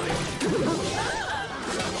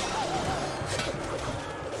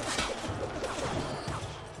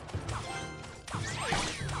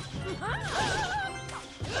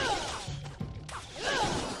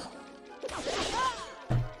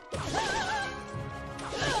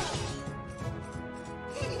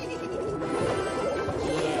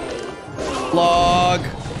 Log.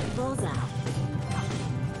 Bullseye.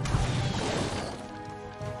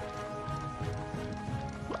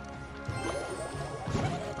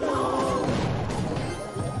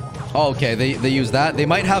 Oh, okay, they use that. They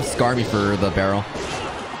might have Skarmy for the barrel.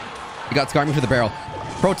 You got Skarmy for the barrel.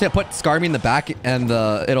 Pro tip, put Skarmy in the back and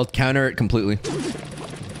it'll counter it completely.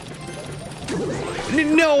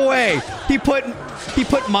 No way! He put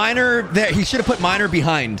Miner there. He should have put Miner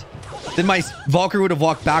behind. Then my Valkyrie would have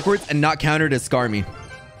walked backwards and not countered his Skarmy.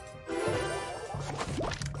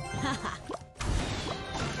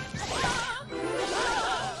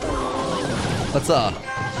 Let's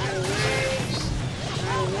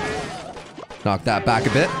knock that back a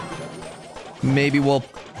bit. Maybe we'll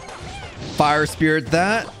Fire Spirit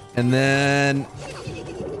that, and then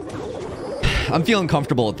I'm feeling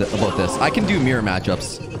comfortable about this. I can do mirror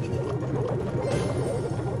matchups.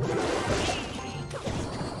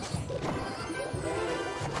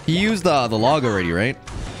 He used the log already, right?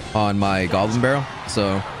 On my Goblin Barrel,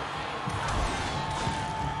 so...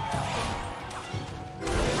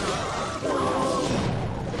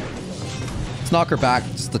 Let's knock her back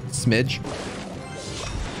just a smidge.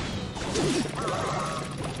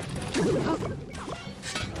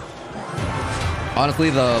 Honestly,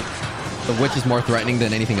 the witch is more threatening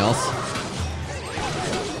than anything else.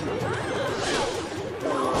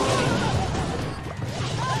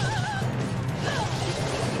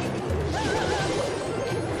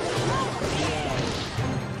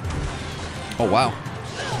 Oh, wow.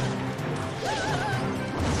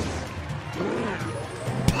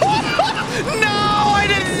 No!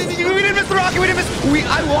 We didn't miss the rocket!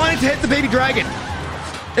 I wanted to hit the baby dragon.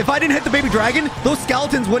 If I didn't hit the baby dragon, those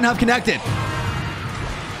skeletons wouldn't have connected.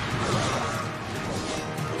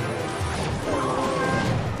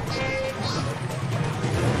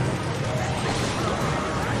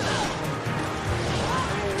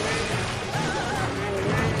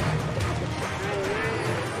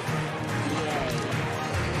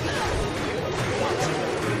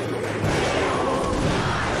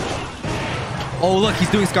 Oh, look, he's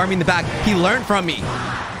doing Skarmy in the back. He learned from me.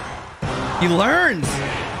 He learns.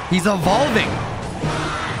 He's evolving.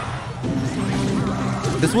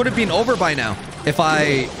 This would have been over by now if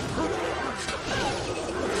I...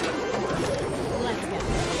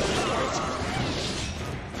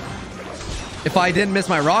 If I didn't miss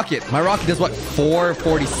my rocket. My rocket does what?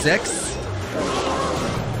 446?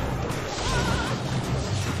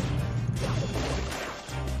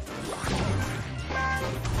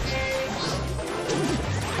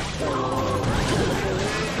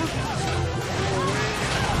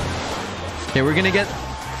 Okay, we're gonna get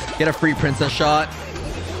a free princess shot.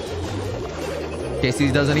 In case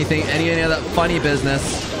he does anything, any of that funny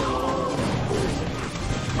business.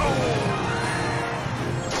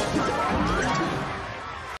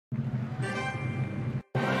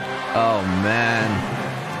 Oh man.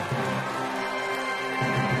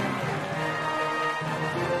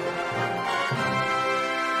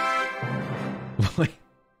 Wait.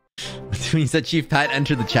 When you said Chief Pat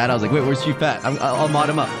entered the chat, I was like, wait, where's Chief Pat? I'll mod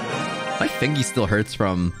him up. My fingy still hurts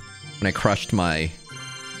from when I crushed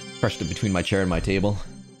it between my chair and my table.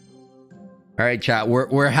 All right, chat,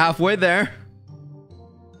 we're halfway there.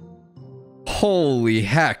 Holy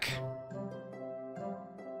heck.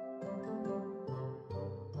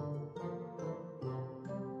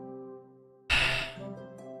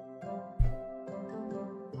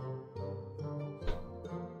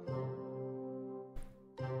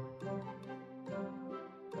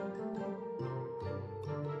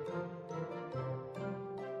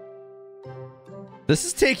 This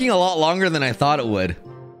is taking a lot longer than I thought it would.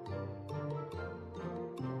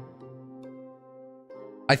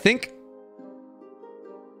 I think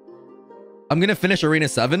I'm gonna finish Arena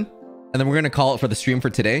 7, and then we're gonna call it for the stream for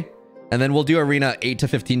today. And then we'll do Arena 8 to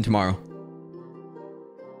 15 tomorrow.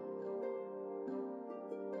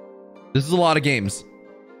 This is a lot of games.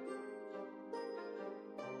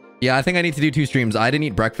 Yeah, I think I need to do 2 streams. I didn't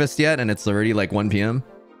eat breakfast yet, and it's already like 1 p.m.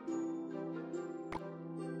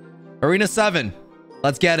 Arena 7.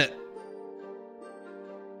 Let's get it.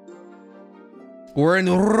 We're in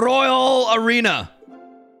Royal Arena.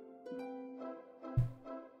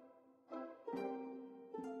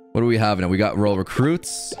 What do we have now? We got Royal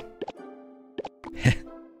Recruits.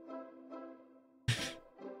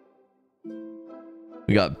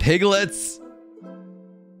 We got Piglets.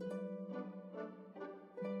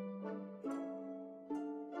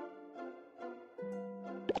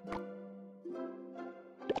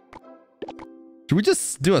 Should we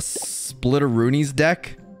just do a Splitteroonies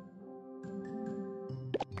deck?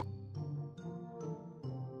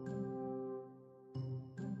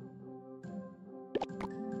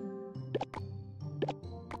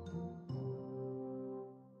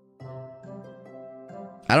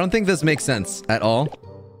 I don't think this makes sense at all.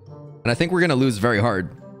 And I think we're going to lose very hard.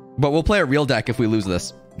 But we'll play a real deck if we lose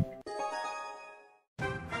this.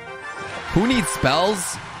 Who needs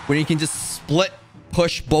spells when you can just split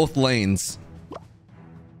push both lanes?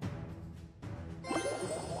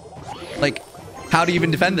 Like, how do you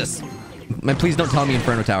even defend this? Man, please don't tell me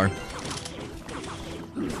Inferno Tower.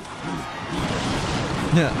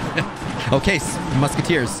 Yeah. Okay,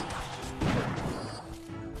 Musketeers.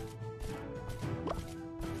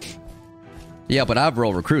 Yeah, but I have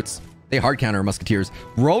Royal Recruits. They hard counter Musketeers.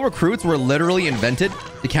 Royal Recruits were literally invented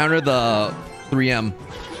to counter the 3M.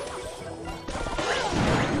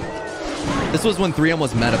 This was when 3M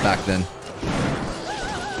was meta back then.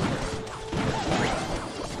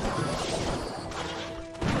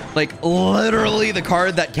 Like, literally the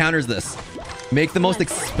card that counters this. Make the most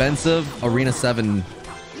expensive Arena 7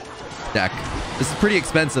 deck. This is pretty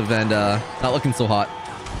expensive and not looking so hot.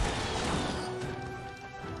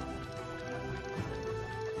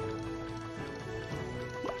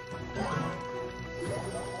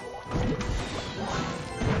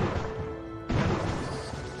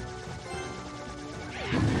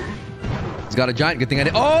 He's got a giant. Good thing I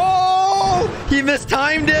did. Oh! He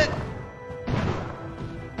mistimed it!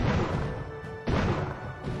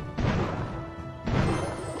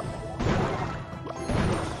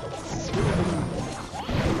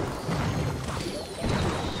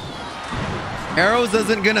 Arrows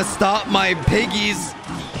isn't gonna stop my piggies.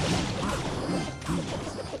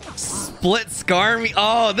 Split Scarmy.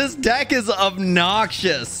 Oh, this deck is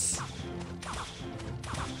obnoxious.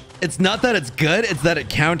 It's not that it's good, it's that it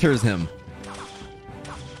counters him.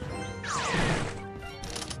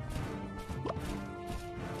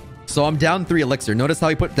 So I'm down 3 elixir. Notice how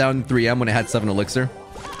he put down 3M when it had 7 elixir?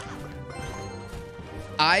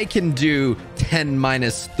 I can do 10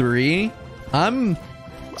 minus 3. I'm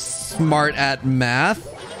smart at math.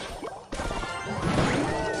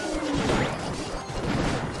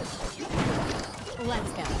 Let's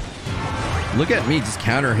go. Look at me just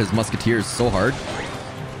counter his Musketeers so hard.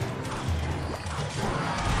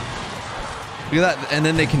 Look at that. And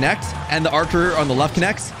then they connect. And the archer on the left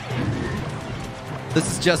connects. This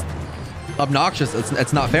is just obnoxious.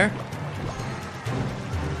 It's not fair.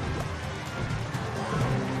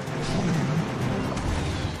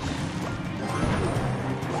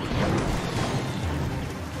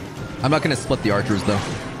 I'm not going to split the archers, though.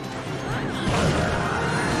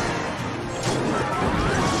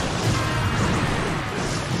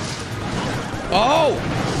 Oh!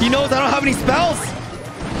 He knows I don't have any spells!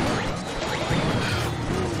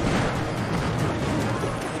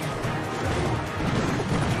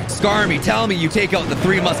 Scarmy, tell me you take out the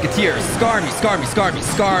 3 Musketeers. Scarmy, Scarmy, Scarmy,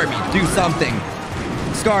 Scarmy. Do something.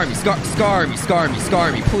 Scarmy,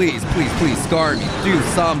 Scarmy, please, please, please, Scarmy. Do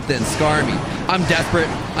something, Scarmy. I'm desperate.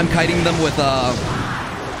 I'm kiting them with that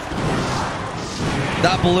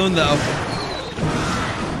balloon, though.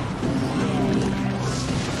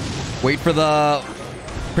 Wait for the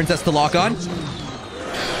princess to lock on.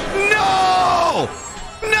 No!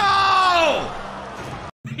 No!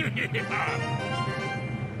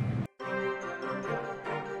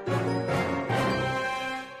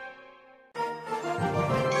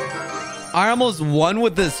 I almost won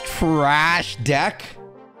with this trash deck.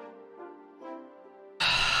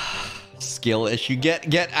 Skill issue.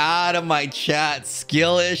 Get out of my chat.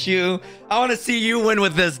 Skill issue. I want to see you win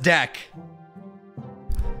with this deck.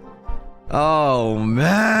 Oh,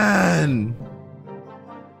 man.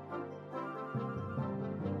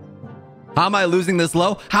 How am I losing this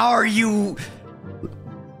low? How are you?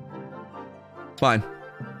 It's fine.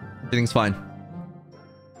 Everything's fine.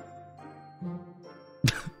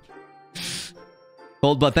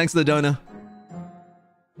 Cold blood. Thanks for the donut.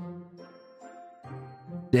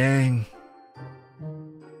 Dang.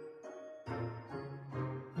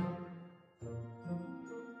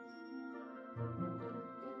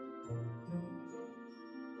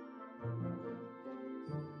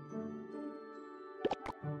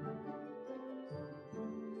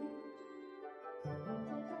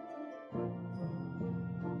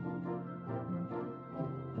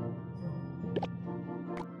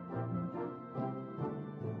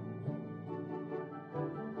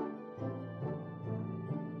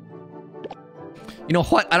 You know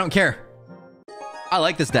what? I don't care. I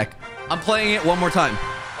like this deck. I'm playing it one more time.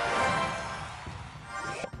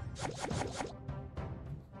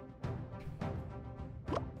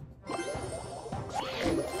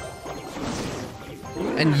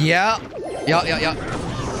 And yeah.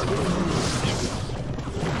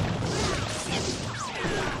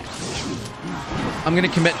 I'm gonna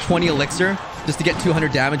commit 20 elixir just to get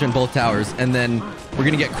 200 damage on both towers, and then we're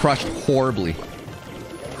gonna get crushed horribly.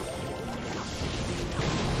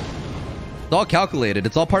 It's all calculated.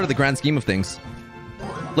 It's all part of the grand scheme of things.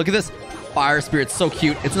 Look at this. Fire Spirit's so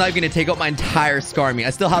cute. It's not even gonna take out my entire Skarmy.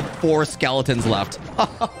 I still have 4 skeletons left.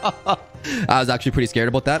 I was actually pretty scared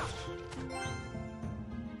about that.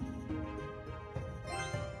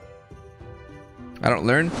 I don't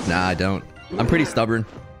learn? Nah, I don't. I'm pretty stubborn.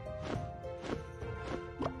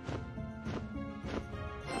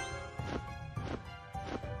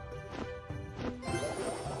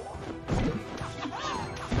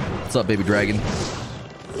 What's up, baby dragon?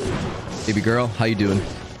 Baby girl, how you doing?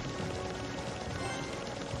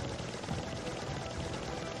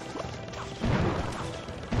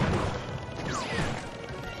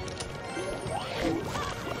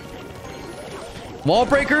 Wall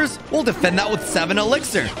breakers? We'll defend that with 7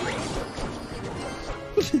 elixir.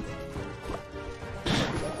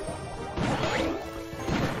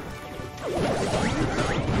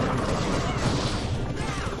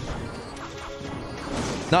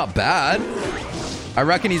 Not bad. I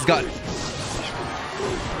reckon he's got...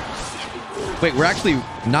 Wait, we're actually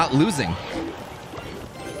not losing.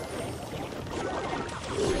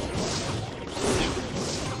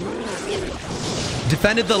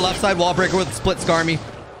 Defended the left side wall breaker with a split Skarmy.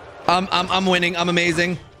 I'm winning. I'm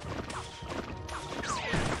amazing.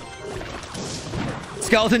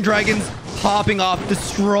 Skeleton dragons popping off,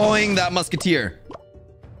 destroying that musketeer.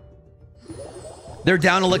 They're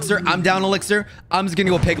down elixir. I'm down elixir. I'm just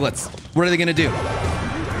gonna go piglets. What are they gonna do?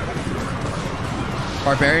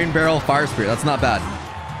 Barbarian barrel, fire spirit. That's not bad.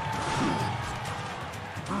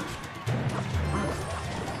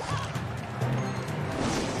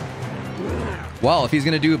 Well, if he's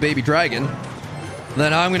gonna do a baby dragon,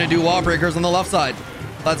 then I'm gonna do wall breakers on the left side.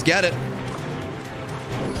 Let's get it.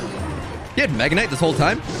 He had Mega Knight this whole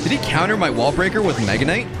time? Did he counter my wall breaker with Mega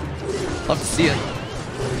Knight? Love to see it.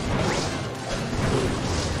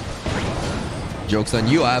 Joke's on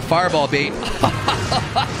you, I have fireball bait.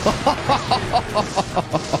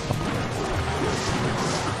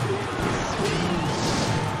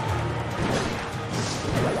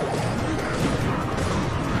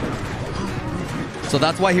 So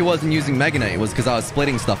that's why he wasn't using Mega Knight, was because I was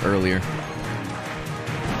splitting stuff earlier.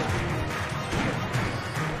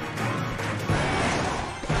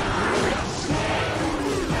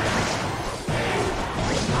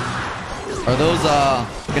 Are those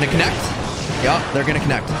gonna connect? Yeah, they're gonna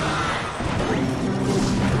connect.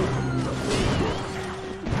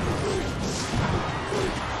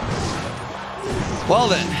 Well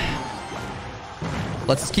then,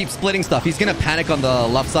 let's keep splitting stuff. He's gonna panic on the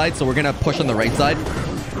left side, so we're gonna push on the right side.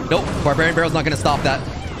 Nope, Barbarian Barrel's not gonna stop that.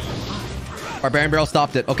 Barbarian Barrel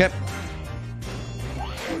stopped it. Okay.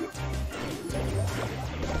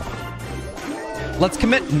 Let's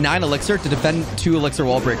commit 9 elixir to defend 2 elixir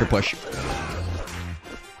wall breaker push.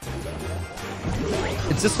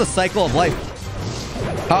 It's just the cycle of life.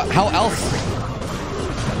 How else?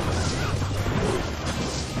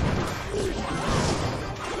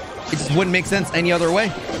 It just wouldn't make sense any other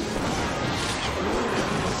way.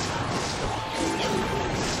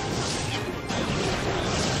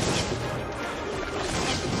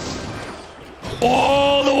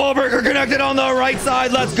 Oh, the wall breaker connected on the right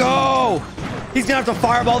side. Let's go. He's gonna have to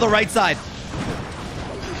fireball the right side.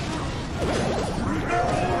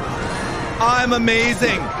 I'm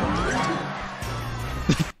amazing.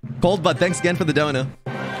 Cold Bud, thanks again for the dono.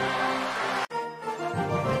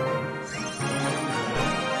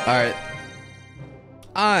 All right.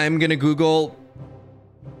 I'm gonna Google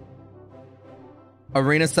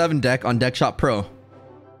Arena 7 deck on Deck Shop Pro.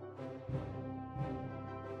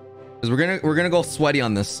 Because we're gonna go sweaty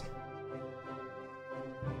on this.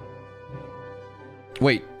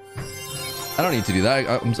 Wait. I don't need to do that.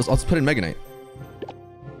 I'll just put in Mega Knight.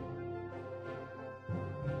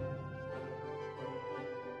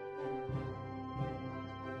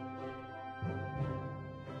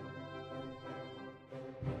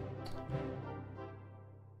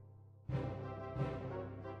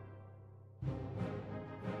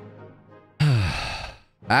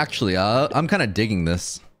 Actually, I'm kind of digging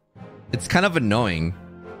this. It's kind of annoying.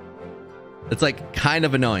 It's like kind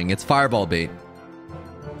of annoying. It's fireball bait.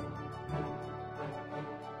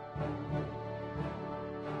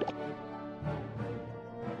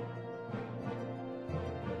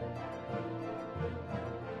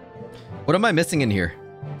 What am I missing in here?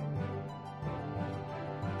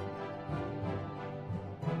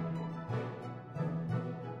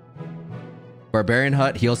 Barbarian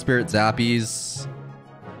Hut, Heal Spirit, Zappies.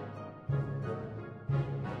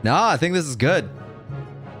 Nah, I think this is good.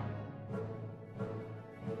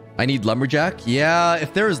 I need Lumberjack. Yeah,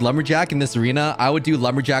 if there is Lumberjack in this arena, I would do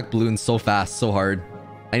Lumberjack balloons so fast, so hard.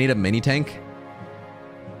 I need a mini tank.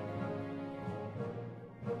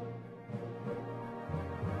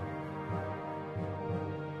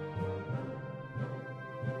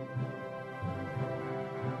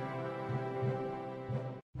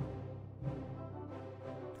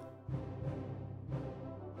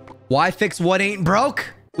 Why fix what ain't broke?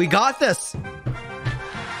 We got this.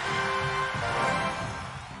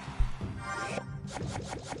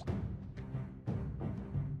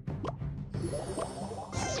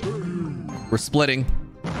 We're splitting.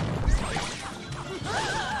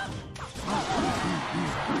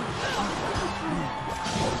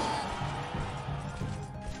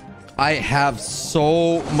 I have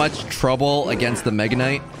so much trouble against the Mega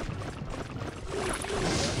Knight.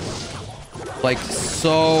 Like,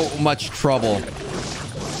 so much trouble.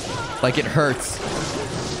 Like, it hurts.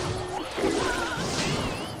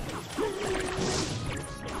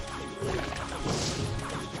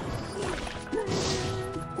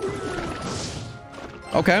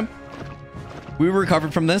 Okay. We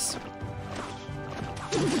recovered from this.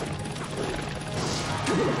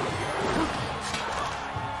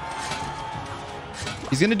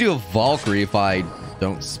 He's gonna do a Valkyrie if I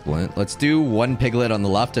don't splint. Let's do 1 piglet on the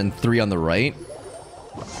left and 3 on the right.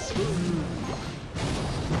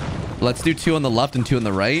 Let's do 2 on the left and 2 on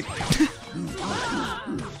the right.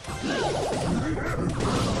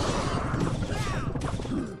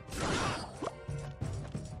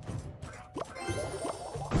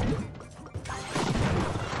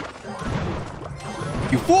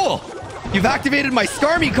 You fool! You've activated my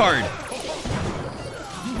Skarmy card!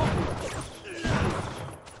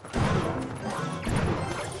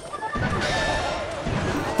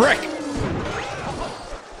 Frick!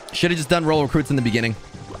 Should have just done roll recruits in the beginning.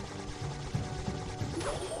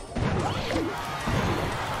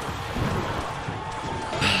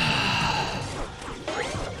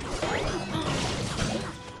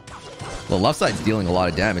 The left side's dealing a lot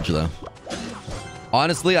of damage, though.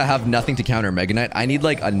 Honestly, I have nothing to counter Mega Knight. I need,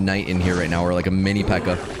 like, a Knight in here right now, or, like, a mini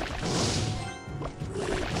P.E.K.K.A.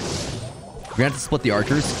 We're gonna have to split the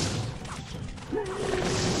archers.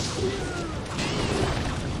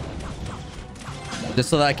 Just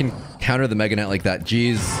so that I can counter the Mega Knight like that.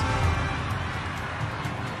 Jeez.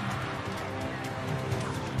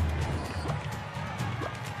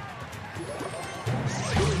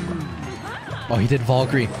 Oh, he did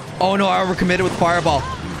Valkyrie. Oh no, I overcommitted with Fireball.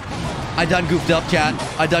 I done goofed up, chat.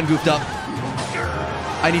 I done goofed up.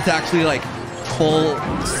 I need to actually, like, full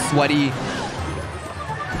sweaty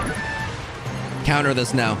counter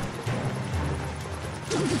this now.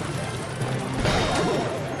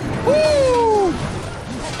 Woo!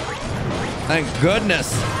 Thank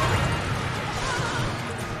goodness.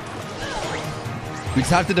 We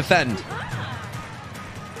just have to defend.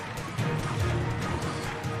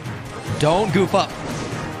 Don't goof up.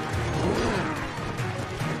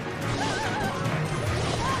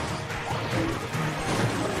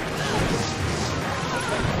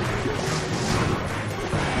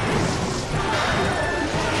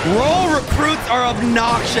 Roll recruits are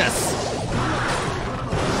obnoxious.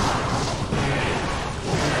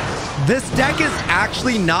 This deck is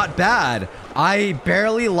actually not bad. I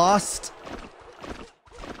barely lost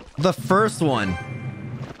the first one.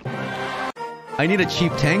 I need a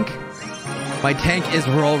cheap tank. My tank is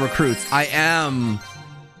roll recruits. I am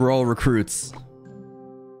roll recruits.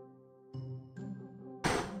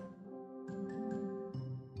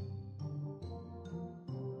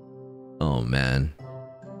 Oh, man.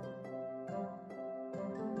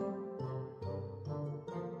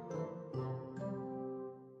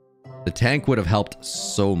 The tank would have helped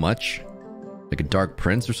so much. Like a Dark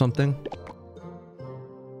Prince or something.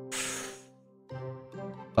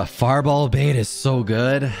 A Fireball bait is so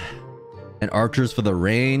good. And archers for the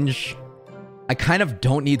range. I kind of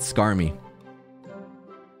don't need Skarmy.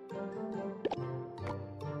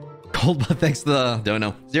 Cold, but thanks to the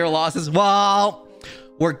dono. 0 losses. Well,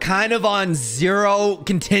 we're kind of on 0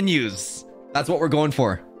 continues. That's what we're going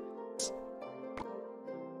for.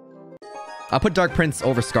 I'll put Dark Prince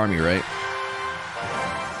over Skarmy, right?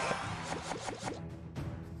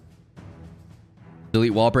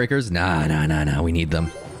 Delete wall breakers? Nah. We need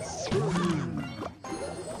them.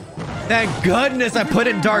 Thank goodness I put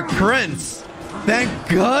in Dark Prince. Thank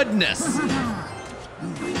goodness.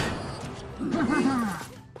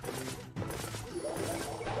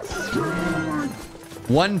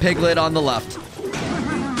 One piglet on the left.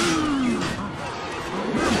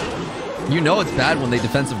 You know it's bad when they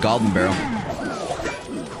defensive Goblin Barrel.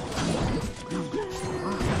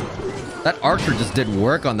 That archer just did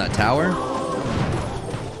work on that tower.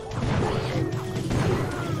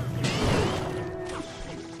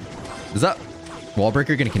 Is that wall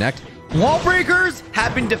breaker gonna connect? Wall breakers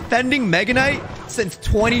have been defending Mega Knight since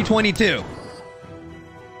 2022.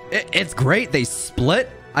 It's great. They split.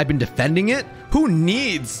 I've been defending it. Who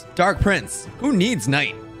needs Dark Prince? Who needs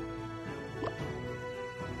Knight?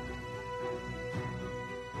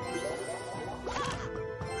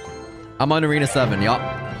 I'm on Arena 7, yup.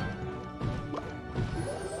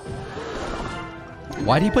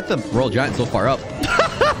 Why did he put the Royal Giant so far up?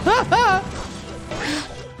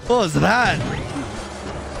 What was that?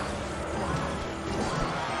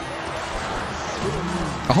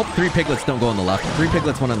 I hope 3 piglets don't go on the left. 3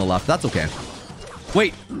 piglets, 1 on the left. That's okay.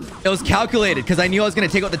 Wait, it was calculated because I knew I was going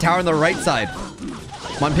to take out the tower on the right side.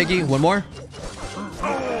 Come on, Piggy. 1 more.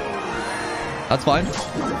 That's fine.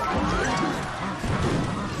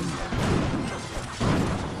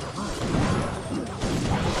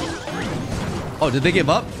 Oh, did they give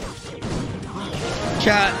up?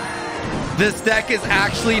 Chat, this deck is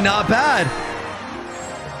actually not bad.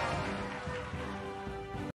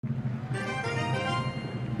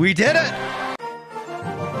 We did it.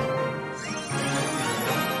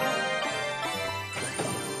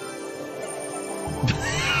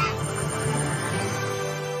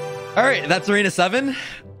 All right, that's Arena 7.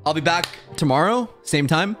 I'll be back tomorrow, same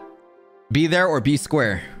time. Be there or be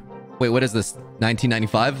square. Wait, what is this?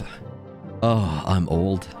 1995? Oh, I'm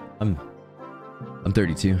old. I'm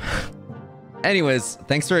 32. Anyways,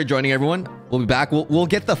 thanks for joining, everyone. We'll be back. We'll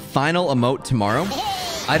get the final emote tomorrow.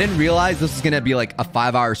 I didn't realize this was gonna be like a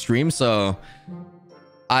 5-hour stream, so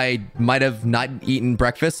I might have not eaten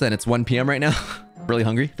breakfast, and it's 1 p.m. right now. Really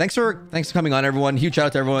hungry. Thanks for coming on, everyone. Huge shout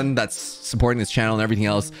out to everyone that's supporting this channel and everything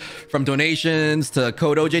else, from donations to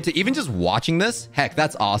Code OJ to even just watching this. Heck,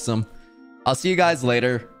 that's awesome. I'll see you guys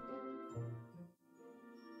later.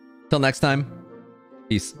 Till next time,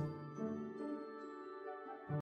 peace.